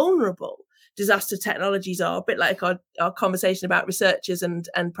how vulnerable disaster technologies are, a bit like our conversation about researchers and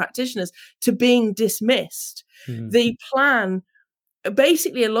practitioners, to being dismissed. Mm-hmm. The plan,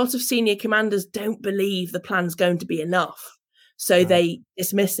 basically a lot of senior commanders don't believe the plan's going to be enough. So they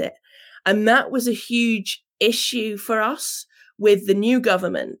dismiss it. And that was a huge issue for us with the new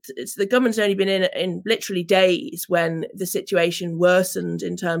government. The government's only been in literally days when the situation worsened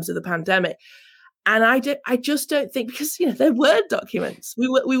in terms of the pandemic. And I just don't think, because they're Word documents. We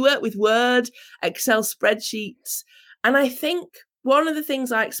work with Word, Excel spreadsheets, and I think one of the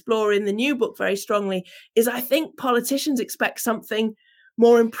things I explore in the new book very strongly is I think politicians expect something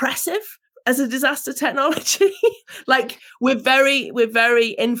more impressive as a disaster technology. Like we're very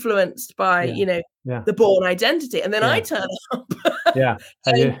influenced by the Bourne Identity, and then I turn up.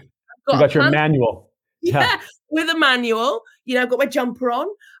 You got your manual. Yeah, with a manual. I've got my jumper on.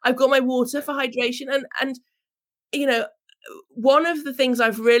 I've got my water for hydration, and one of the things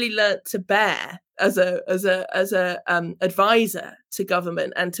I've really learnt to bear as a advisor to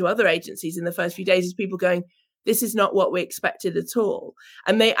government and to other agencies in the first few days is people going, "This is not what we expected at all."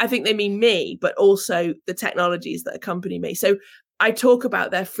 And I think they mean me, but also the technologies that accompany me. So I talk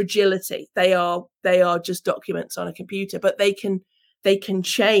about their fragility. They are just documents on a computer, but they can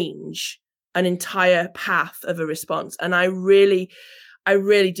change an entire path of a response. And I really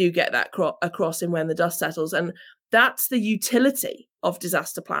do get that across in When the Dust Settles. And that's the utility of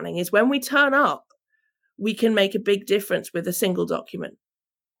disaster planning, is when we turn up, we can make a big difference with a single document.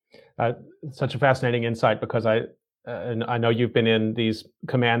 Such a fascinating insight, because I know you've been in these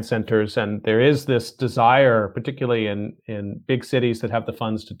command centers, and there is this desire, particularly in big cities that have the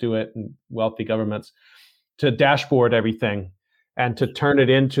funds to do it and wealthy governments, to dashboard everything and to turn it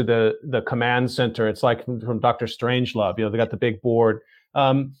into the command center. It's like from Dr. Strangelove, they got the big board.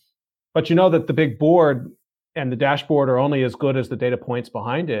 But that the big board and the dashboard are only as good as the data points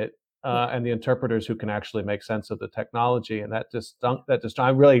behind it, and the interpreters who can actually make sense of the technology. And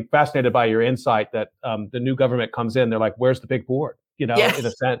I'm really fascinated by your insight that the new government comes in, they're like, where's the big board? In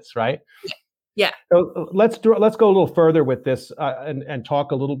a sense, right? Yeah. So let's go a little further with this and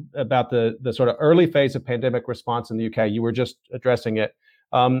talk a little about the sort of early phase of pandemic response in the UK. You were just addressing it.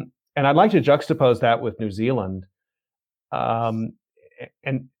 And I'd like to juxtapose that with New Zealand. And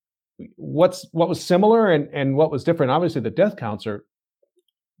what was similar and what was different? Obviously, the death counts are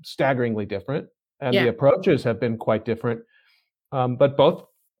staggeringly different, and the approaches have been quite different. But both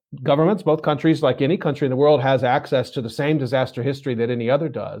governments, both countries, like any country in the world, has access to the same disaster history that any other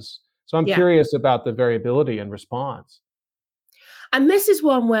does. So I'm curious about the variability in response. And this is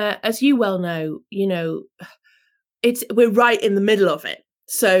one where, as you well know, we're right in the middle of it.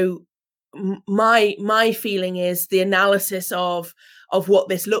 So my feeling is the analysis of what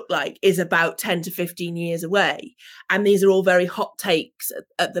this looked like is about 10 to 15 years away. And these are all very hot takes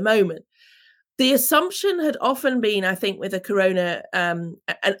at the moment. The assumption had often been, I think, with an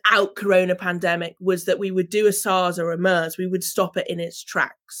out corona pandemic, was that we would do a SARS or a MERS, we would stop it in its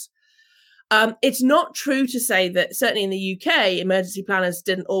tracks. It's not true to say that, certainly in the UK, emergency planners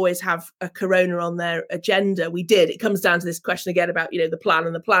didn't always have a corona on their agenda. We did. It comes down to this question again about, the plan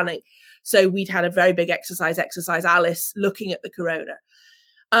and the planning. So we'd had a very big exercise Alice, looking at the corona.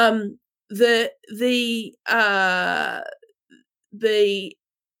 The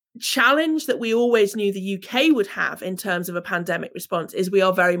challenge that we always knew the UK would have in terms of a pandemic response is we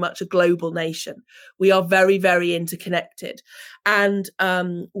are very much a global nation. We are very, very interconnected. And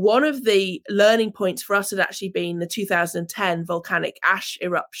one of the learning points for us had actually been the 2010 volcanic ash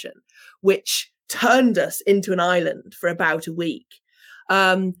eruption, which turned us into an island for about a week.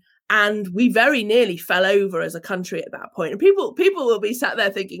 And we very nearly fell over as a country at that point. And people will be sat there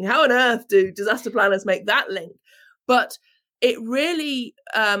thinking, how on earth do disaster planners make that link? But it really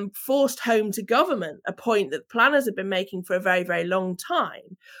forced home to government a point that planners have been making for a very, very long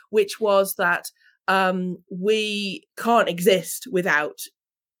time, which was that we can't exist without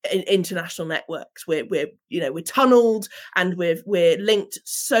international networks. We're tunneled and we're linked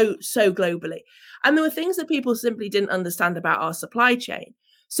so globally. And there were things that people simply didn't understand about our supply chain.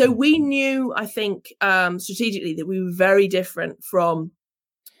 So we knew, I think, strategically that we were very different from,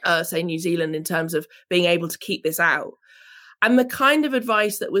 say, New Zealand in terms of being able to keep this out. And the kind of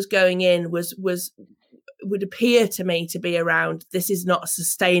advice that was going in would appear to me to be around, this is not a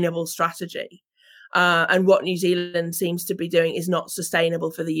sustainable strategy. And what New Zealand seems to be doing is not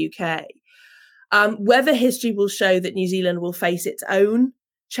sustainable for the UK. Whether history will show that New Zealand will face its own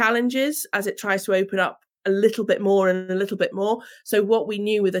challenges as it tries to open up a little bit more and a little bit more. So what we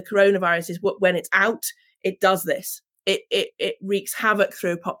knew with the coronavirus is when it's out, it does this. It wreaks havoc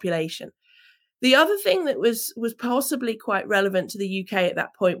through a population. The other thing that was possibly quite relevant to the UK at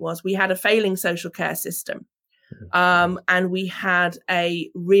that point was we had a failing social care system. And we had a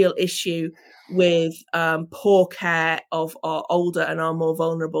real issue with poor care of our older and our more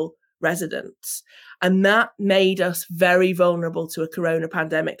vulnerable residents. And that made us very vulnerable to a corona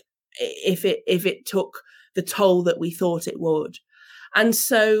pandemic if it took the toll that we thought it would. And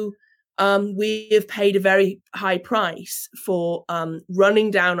so we have paid a very high price for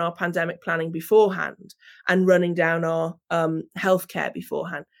running down our pandemic planning beforehand and running down our healthcare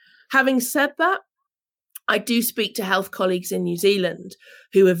beforehand. Having said that, I do speak to health colleagues in New Zealand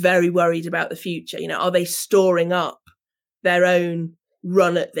who are very worried about the future. Are they storing up their own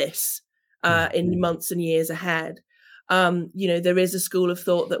run at this in months and years ahead? There is a school of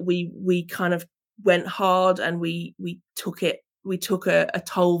thought that we kind of went hard and we took a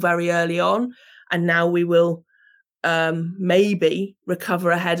toll very early on, and now we will maybe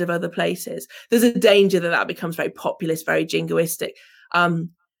recover ahead of other places. There's a danger that becomes very populist, very jingoistic.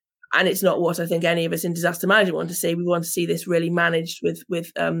 And it's not what I think any of us in disaster management want to see. We want to see this really managed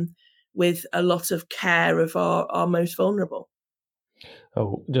with a lot of care of our most vulnerable.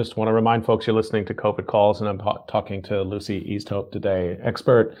 Oh, just want to remind folks you're listening to COVID Calls, and I'm talking to Lucy Easthope today,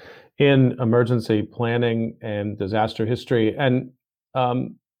 expert in emergency planning and disaster history. And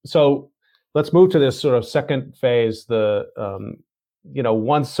so let's move to this sort of second phase.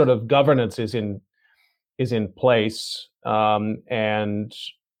 Once sort of governance is in place, and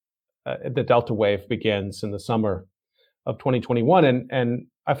the Delta wave begins in the summer of 2021. And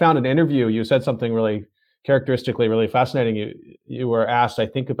I found an interview. You said something really characteristically really fascinating. You were asked, I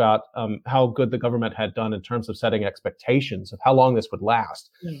think, about how good the government had done in terms of setting expectations of how long this would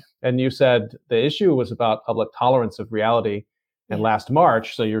last. Yeah. And you said the issue was about public tolerance of reality. And last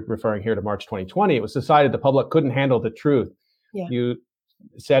March, so you're referring here to March 2020, it was decided the public couldn't handle the truth. Yeah. You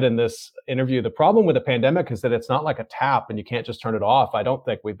said in this interview, the problem with the pandemic is that it's not like a tap and you can't just turn it off. I don't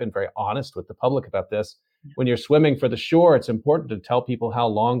think we've been very honest with the public about this. Yeah. When you're swimming for the shore, it's important to tell people how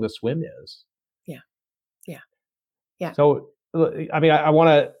long the swim is. Yeah. So, I mean, I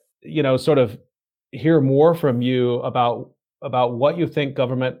want to, sort of hear more from you about what you think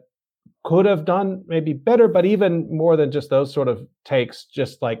government could have done maybe better, but even more than just those sort of takes,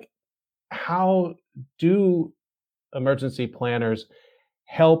 just like, how do emergency planners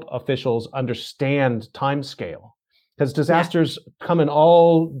help officials understand timescale? Because disasters come in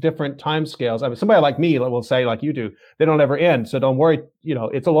all different timescales. I mean, somebody like me will say, like you do, they don't ever end. So don't worry,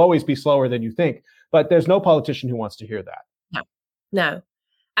 it'll always be slower than you think. But there's no politician who wants to hear that. No.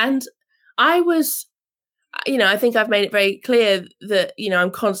 And I was, I think I've made it very clear that,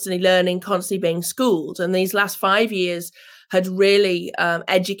 I'm constantly learning, constantly being schooled. And these last 5 years had really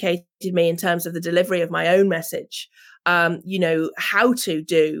educated me in terms of the delivery of my own message. How to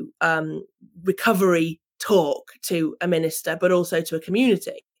do recovery talk to a minister, but also to a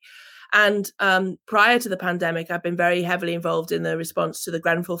community. And prior to the pandemic, I've been very heavily involved in the response to the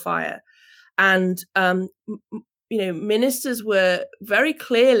Grenfell fire. And, ministers were very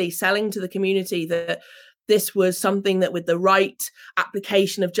clearly selling to the community that this was something that with the right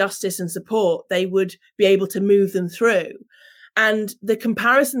application of justice and support, they would be able to move them through. And the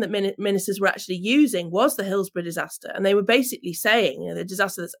comparison that ministers were actually using was the Hillsborough disaster. And they were basically saying, the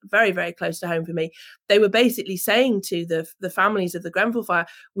disaster that's very, very close to home for me, they were basically saying to the families of the Grenfell fire,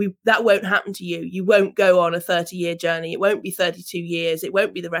 that won't happen to you. You won't go on a 30-year journey. It won't be 32 years. It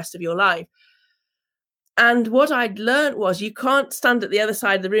won't be the rest of your life. And what I'd learned was you can't stand at the other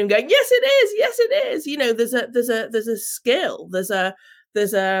side of the room going, yes, it is. Yes, it is. There's a skill. There's a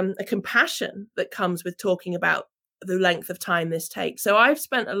compassion that comes with talking about the length of time this takes. So I've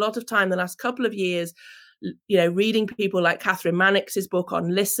spent a lot of time the last couple of years, reading people like Catherine Mannix's book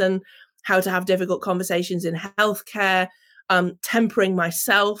on Listen, how to have difficult conversations in healthcare, tempering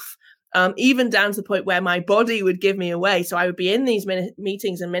myself, even down to the point where my body would give me away. So I would be in these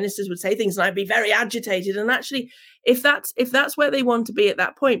meetings and ministers would say things and I'd be very agitated. And actually, if that's where they want to be at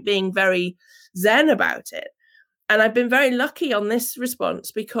that point, being very zen about it. And I've been very lucky on this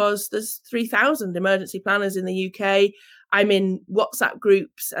response because there's 3,000 emergency planners in the UK. I'm in WhatsApp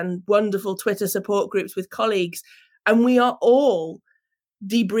groups and wonderful Twitter support groups with colleagues. And we are all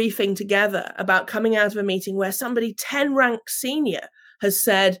debriefing together about coming out of a meeting where somebody 10 ranks senior has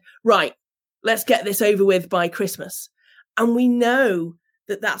said, right, let's get this over with by Christmas. And we know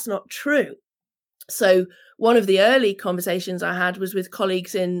that that's not true. So one of the early conversations I had was with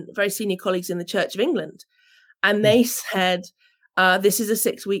very senior colleagues in the Church of England. And they said, this is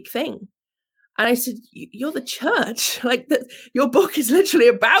a 6-week thing. And I said, you're the church. Your book is literally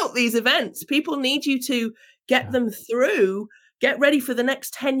about these events. People need you to get them through, get ready for the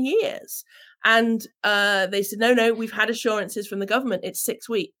next 10 years. And they said, no, we've had assurances from the government. It's 6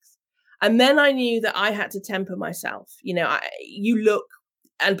 weeks. And then I knew that I had to temper myself. You look,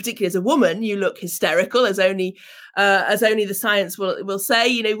 and particularly as a woman, you look hysterical, as only the science will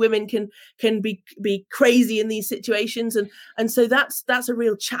say. Women can be crazy in these situations, and so that's a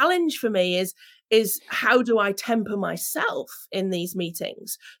real challenge for me. Is how do I temper myself in these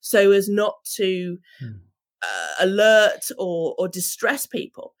meetings so as not to alert or distress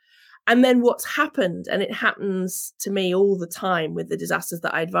people? And then what's happened, and it happens to me all the time with the disasters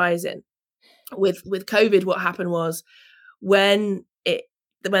that I advise in, with COVID, what happened was when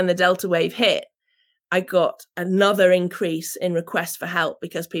the Delta wave hit, I got another increase in requests for help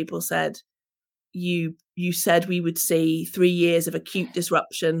because people said, you said we would see 3 years of acute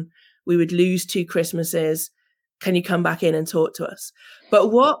disruption. We would lose 2 Christmases. Can you come back in and talk to us? But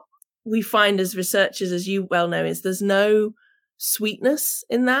what we find as researchers, as you well know, is there's no sweetness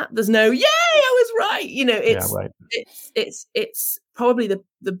in that. There's no, yay, I was right. It's probably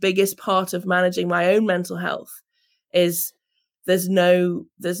the biggest part of managing my own mental health is there's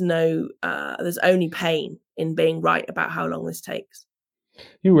only pain in being right about how long this takes.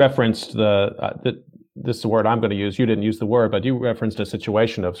 You referenced this is the word I'm going to use. You didn't use the word, but you referenced a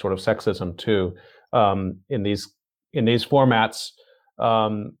situation of sort of sexism too in these formats.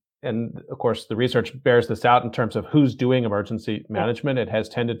 And of course, the research bears this out in terms of who's doing emergency management. It has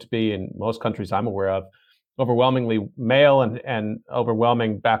tended to be, in most countries I'm aware of, overwhelmingly male and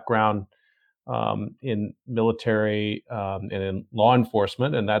overwhelming background in military and in law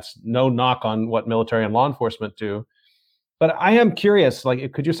enforcement. And that's no knock on what military and law enforcement do. But I am curious,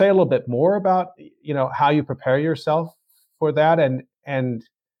 could you say a little bit more about, how you prepare yourself for that? And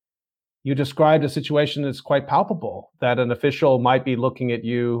you described a situation that's quite palpable, that an official might be looking at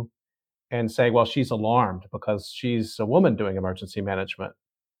you and say, well, she's alarmed because she's a woman doing emergency management.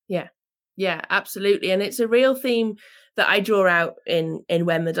 Yeah, absolutely. And it's a real theme that I draw out in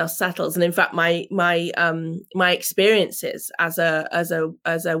When the Dust Settles. And in fact, my experiences as a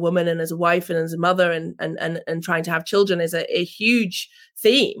woman and as a wife and as a mother and trying to have children is a huge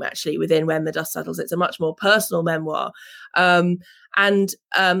theme actually within When the Dust Settles. It's a much more personal memoir. In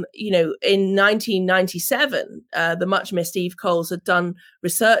 1997, the much missed Eve Coles had done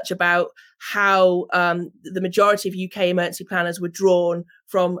research about how the majority of UK emergency planners were drawn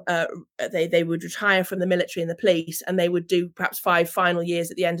from, they would retire from the military and the police, and they would do perhaps 5 final years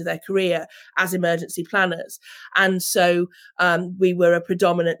at the end of their career as emergency planners. And so we were a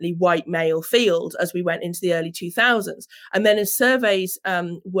predominantly white male field as we went into the early 2000s. And then as surveys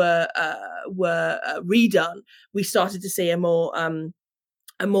were redone, we started to see a more on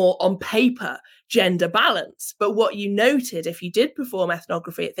paper gender balance. But what you noted, if you did perform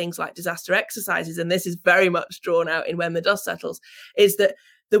ethnography at things like disaster exercises, and this is very much drawn out in When the Dust Settles, is that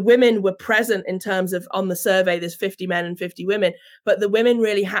the women were present in terms of, on the survey, there's 50 men and 50 women, but the women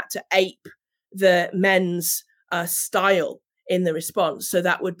really had to ape the men's style in the response. So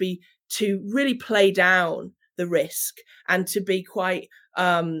that would be to really play down the risk and to be quite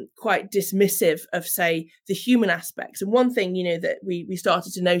dismissive of, say, the human aspects. And one thing, that we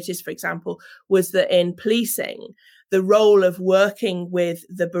started to notice, for example, was that in policing, the role of working with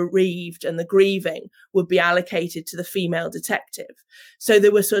the bereaved and the grieving would be allocated to the female detective. So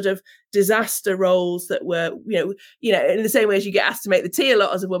there were sort of disaster roles that were, in the same way as you get asked to make the tea a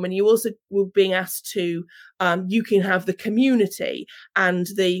lot as a woman, you also were being asked to, you can have the community and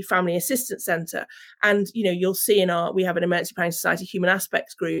the family assistance centre. And, you'll see we have an Emergency Planning Society Human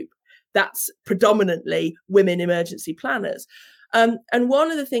Aspects group that's predominantly women emergency planners. And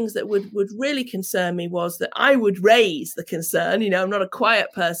one of the things that would really concern me was that I would raise the concern, I'm not a quiet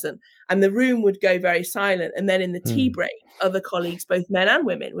person, and the room would go very silent. And then in the tea break, other colleagues, both men and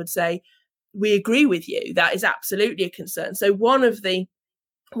women, would say, we agree with you. That is absolutely a concern. So one of the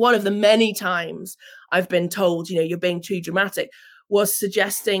many times I've been told, you're being too dramatic, was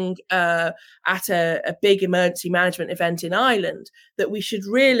suggesting at a big emergency management event in Ireland that we should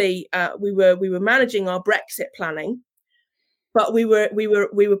really, we were managing our Brexit planning. But we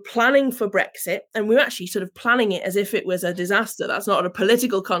were planning for Brexit, and we were actually sort of planning it as if it was a disaster. That's not a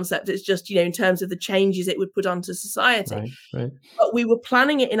political concept. It's just, in terms of the changes it would put onto society. Right. But we were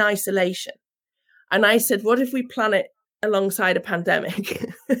planning it in isolation. And I said, what if we plan it alongside a pandemic?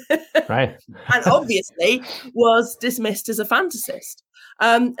 Right. And obviously was dismissed as a fantasist.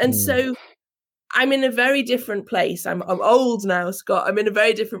 So I'm in a very different place. I'm old now, Scott. I'm in a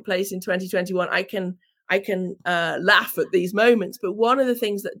very different place in 2021. I can laugh at these moments, but one of the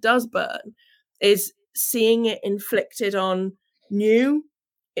things that does burn is seeing it inflicted on new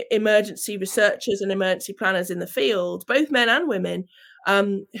emergency researchers and emergency planners in the field, both men and women,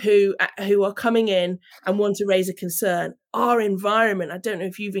 who are coming in and want to raise a concern. Our environment, I don't know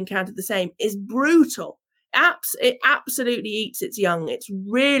if you've encountered the same, is brutal. It absolutely eats its young. It's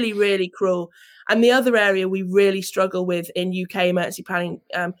really, really cruel. And the other area we really struggle with in UK emergency planning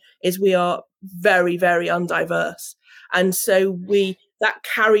is we are very, very undiverse. And so that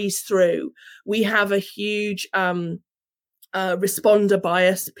carries through. We have a huge responder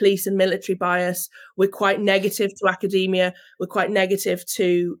bias, police and military bias. We're quite negative to academia. We're quite negative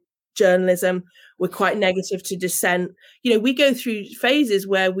to journalism. We're quite negative to dissent. We go through phases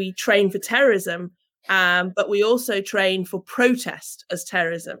where we train for terrorism, but we also train for protest as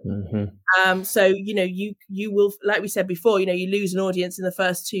terrorism. Mm-hmm. So you will, like we said before, you lose an audience in the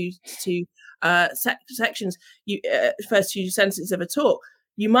first two sections, first two sentences of a talk.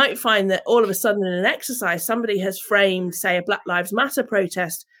 You might find that all of a sudden in an exercise, somebody has framed, say, a Black Lives Matter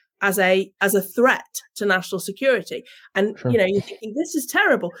protest as a threat to national security, and Sure. you're thinking this is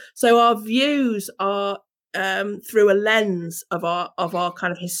terrible. So our views are through a lens of our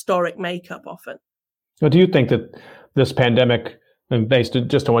kind of historic makeup often. Well, do you think that this pandemic, and based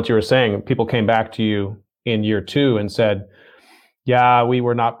just on what you were saying, people came back to you in year 2 and said, yeah, we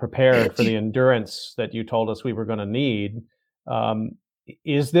were not prepared for the endurance that you told us we were going to need.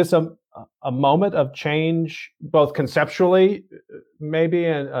 Is this a moment of change, both conceptually, maybe,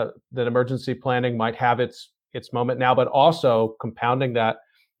 and that emergency planning might have its moment now, but also compounding that,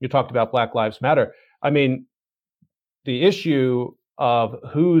 you talked about Black Lives Matter. I mean, the issue of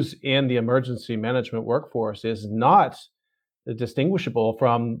who's in the emergency management workforce is not distinguishable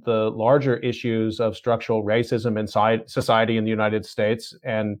from the larger issues of structural racism inside society in the United States,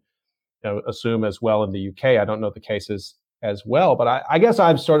 and assume as well in the UK. I don't know the cases as well, but I guess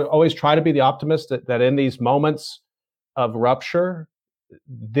I've sort of always tried to be the optimist that in these moments of rupture,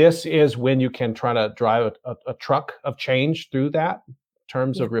 this is when you can try to drive a truck of change through that in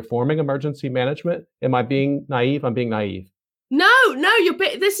terms of reforming emergency management. Am I being naive? I'm being naive. No,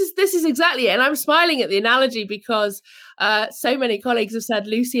 this is exactly it. And I'm smiling at the analogy because so many colleagues have said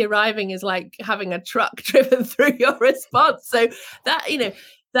Lucy arriving is like having a truck driven through your response. So that,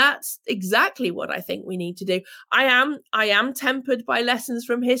 that's exactly what I think we need to do. I am tempered by lessons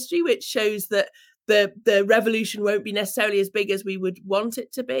from history, which shows that the revolution won't be necessarily as big as we would want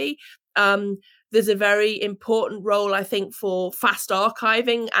it to be. There's a very important role, I think, for fast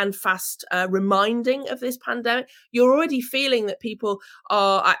archiving and fast reminding of this pandemic. You're already feeling that people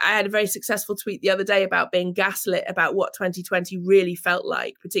are. I had a very successful tweet the other day about being gaslit about what 2020 really felt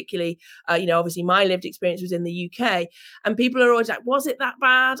like, particularly, obviously my lived experience was in the UK, and people are always like, was it that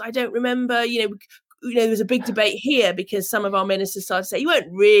bad? I don't remember. There was a big debate here because some of our ministers started to say, you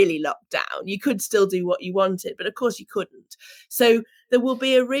weren't really locked down. You could still do what you wanted, but of course you couldn't. So there will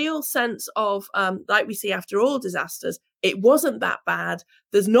be a real sense of, like we see after all disasters, it wasn't that bad.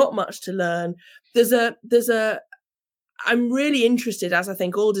 There's not much to learn. I'm really interested, as I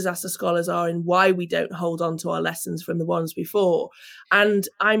think all disaster scholars are, in why we don't hold on to our lessons from the ones before. And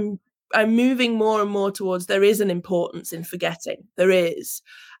I'm moving more and more towards there is an importance in forgetting. There is.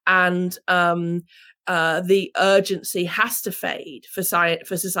 And the urgency has to fade for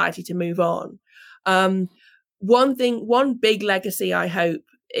society to move on. one big legacy I hope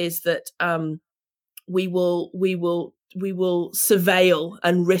is that we will surveil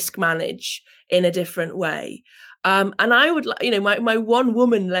and risk manage in a different way. And I would, my one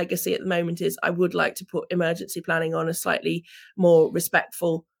woman legacy at the moment is I would like to put emergency planning on a slightly more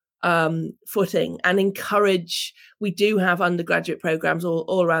respectful footing and encourage. We do have undergraduate programs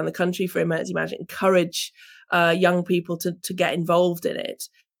all around the country for emergency management. Encourage young people to get involved in it,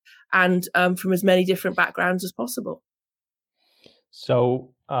 and from as many different backgrounds as possible.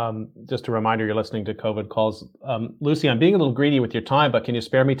 So just a reminder, you're listening to COVID Calls. Lucy, I'm being a little greedy with your time, but can you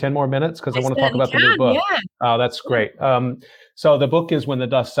spare me 10 more minutes? Because I want to talk about the new book. Yeah. Oh, that's great. So the book is When the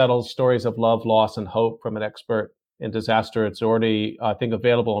Dust Settles, Stories of Love, Loss, and Hope from an Expert in Disaster. It's already, I think,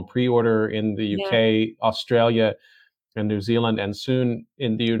 available on pre-order in the UK, Australia, and New Zealand, and soon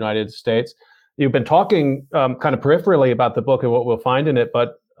in the United States. You've been talking kind of peripherally about the book and what we'll find in it,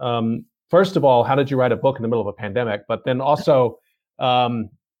 but first of all, how did you write a book in the middle of a pandemic? But then also, what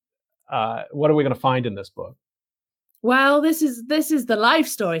are we going to find in this book? Well, this is the life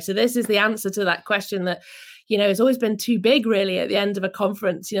story. So this is the answer to that question that, has always been too big, really, at the end of a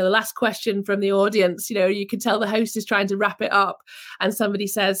conference. The last question from the audience, you can tell the host is trying to wrap it up, and somebody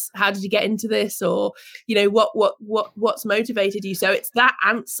says, "How did you get into this?" Or, what's motivated you? So it's that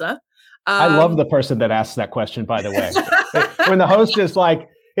answer. I love the person that asks that question, by the way. When the host is like,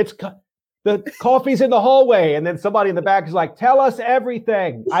 the coffee's in the hallway, and then somebody in the back is like, "Tell us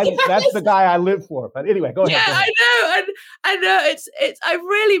everything." Yes. That's the guy I live for. But anyway, go ahead. Yeah, I know. It's. I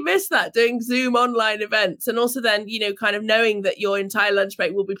really miss that, doing Zoom online events, and also then kind of knowing that your entire lunch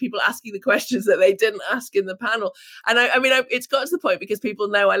break will be people asking the questions that they didn't ask in the panel. And I mean, it's got to the point because people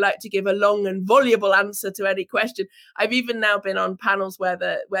know I like to give a long and voluble answer to any question. I've even now been on panels where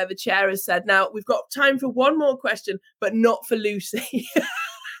the chair has said, "Now we've got time for one more question, but not for Lucy."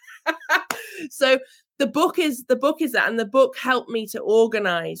 So the book is that, and the book helped me to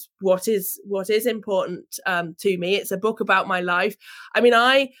organize what is important to me. It's a book about my life. I mean,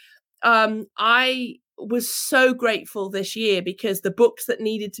 I was so grateful this year because the books that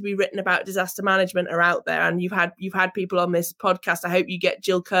needed to be written about disaster management are out there, and you've had people on this podcast. I hope you get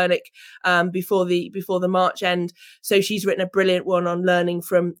Jill Kernick before the March end. So she's written a brilliant one on learning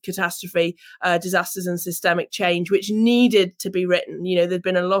from catastrophe, disasters, and systemic change, which needed to be written. There'd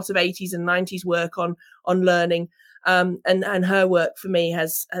been a lot of 80s and 90s work on learning. And her work for me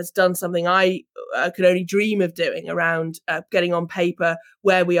has done something I could only dream of doing around getting on paper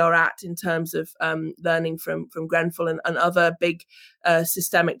where we are at in terms of learning from Grenfell and other big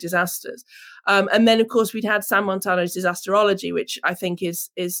systemic disasters. And then, of course, we'd had Sam Montano's Disasterology, which I think is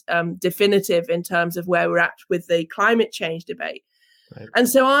definitive in terms of where we're at with the climate change debate. Right. And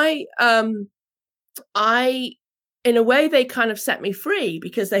so I in a way, they kind of set me free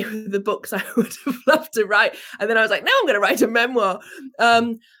because they were the books I would have loved to write. And then I was like, now I'm going to write a memoir.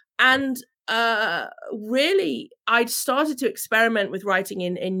 Really, I'd started to experiment with writing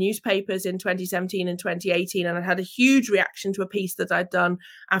in newspapers in 2017 and 2018. And I had a huge reaction to a piece that I'd done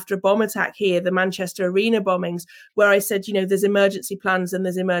after a bomb attack here, the Manchester Arena bombings, where I said, there's emergency plans and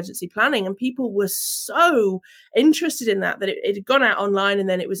there's emergency planning. And people were so interested in that it had gone out online, and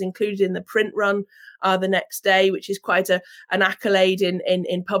then it was included in the print run the next day, which is quite an accolade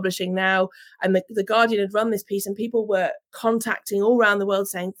in publishing now. And the Guardian had run this piece, and people were contacting all around the world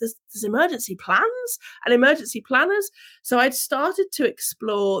saying, there's emergency plans and emergency planners. So I'd started to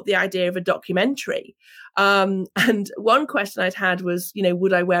explore the idea of a documentary. And one question I'd had was,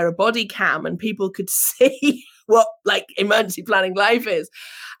 would I wear a body cam and people could see what emergency planning life is?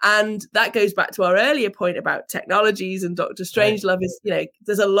 And that goes back to our earlier point about technologies, and Dr. Strangelove is,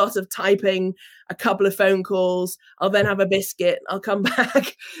 there's a lot of typing, a couple of phone calls, I'll then have a biscuit, I'll come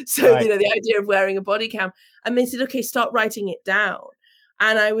back. So, right. The idea of wearing a body cam. And they said, okay, start writing it down.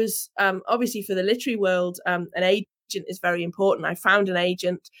 And I was, obviously for the literary world, an agent is very important. I found an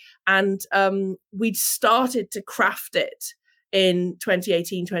agent, and we'd started to craft it in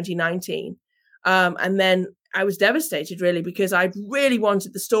 2018, 2019. And then I was devastated, really, because I really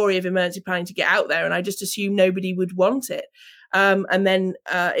wanted the story of emergency planning to get out there, and I just assumed nobody would want it. And then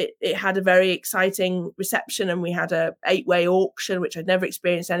it had a very exciting reception, and we had a 8-way auction, which I'd never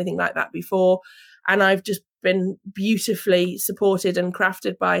experienced anything like that before. And I've just been beautifully supported and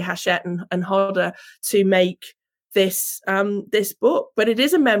crafted by Hachette and Hodder to make this book. But it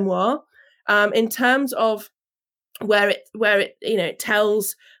is a memoir in terms of where it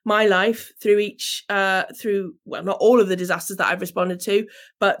tells my life through not all of the disasters that I've responded to,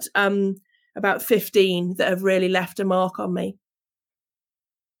 but about 15 that have really left a mark on me.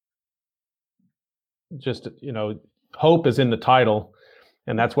 Just, hope is in the title,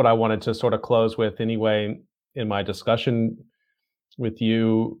 and that's what I wanted to sort of close with anyway. in my discussion with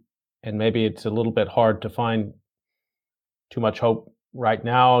you, and maybe it's a little bit hard to find too much hope right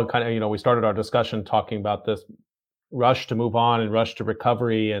now. Kind of, we started our discussion talking about this rush to move on and rush to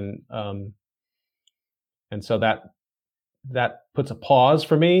recovery, and so that puts a pause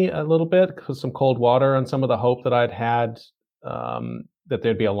for me a little bit, because some cold water on some of the hope that I'd had, that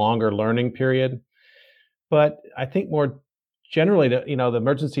there'd be a longer learning period. But I think more generally, the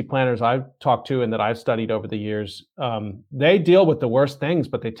emergency planners I've talked to and that I've studied over the years, they deal with the worst things,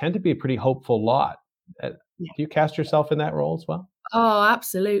 but they tend to be a pretty hopeful lot. Do you cast yourself in that role as well? Oh,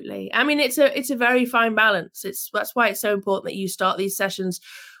 absolutely. I mean, it's a very fine balance. That's why it's so important that you start these sessions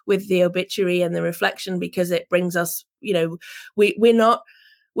with the obituary and the reflection, because it brings us, we're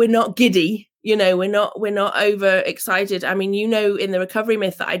not giddy, we're not over excited. I mean, in the recovery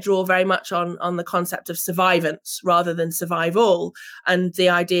myth that I draw very much on the concept of survivance rather than survival, and the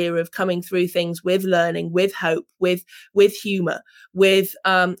idea of coming through things with learning, with hope, with humor, with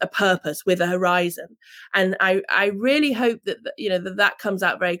a purpose, with a horizon. And I really hope that that comes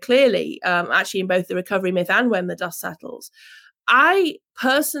out very clearly, actually, in both the recovery myth and When the Dust Settles. I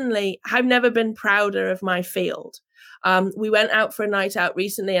personally have never been prouder of my field. We went out for a night out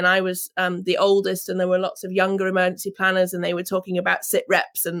recently, and I was the oldest, and there were lots of younger emergency planners, and they were talking about sit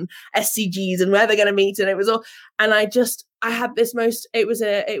reps and SCGs and where they're going to meet, and it was all. And I had this it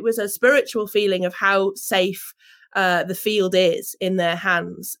was a spiritual feeling of how safe the field is in their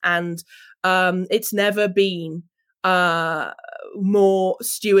hands, and it's never been more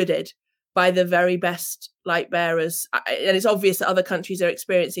stewarded by the very best light bearers, and it's obvious that other countries are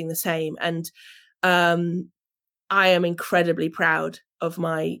experiencing the same. And I am incredibly proud of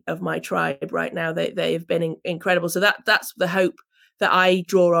my tribe right now. They have been incredible. So that's the hope that I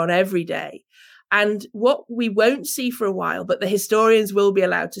draw on every day. And what we won't see for a while, but the historians will be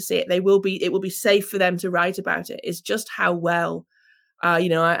allowed to see it. It will be safe for them to write about it. Is just how well.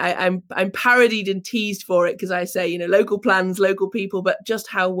 I'm parodied and teased for it, because I say, local plans, local people, but just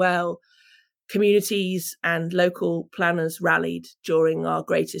how well communities and local planners rallied during our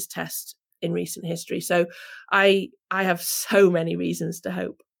greatest test in recent history. So I have so many reasons to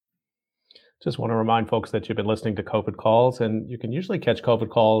hope. Just want to remind folks that you've been listening to COVID Calls, and you can usually catch COVID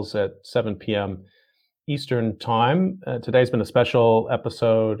Calls at 7 p.m. Eastern Time. Today's been a special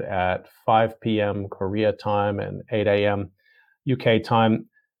episode at 5 p.m. Korea time and 8 a.m. UK time.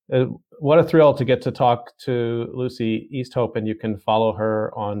 What a thrill to get to talk to Lucy Easthope, and you can follow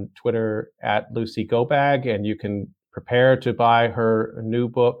her on Twitter at Lucy Gobag, and you can prepare to buy her new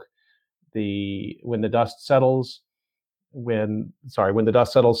book, When the Dust Settles, When the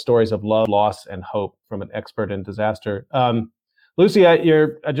Dust Settles, Stories of Love, Loss, and Hope from an Expert in Disaster. Lucy,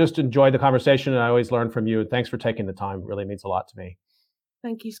 I just enjoyed the conversation, and I always learn from you. Thanks for taking the time. It really means a lot to me.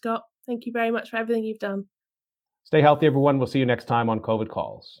 Thank you, Scott. Thank you very much for everything you've done. Stay healthy, everyone. We'll see you next time on COVID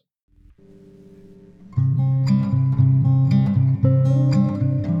Calls.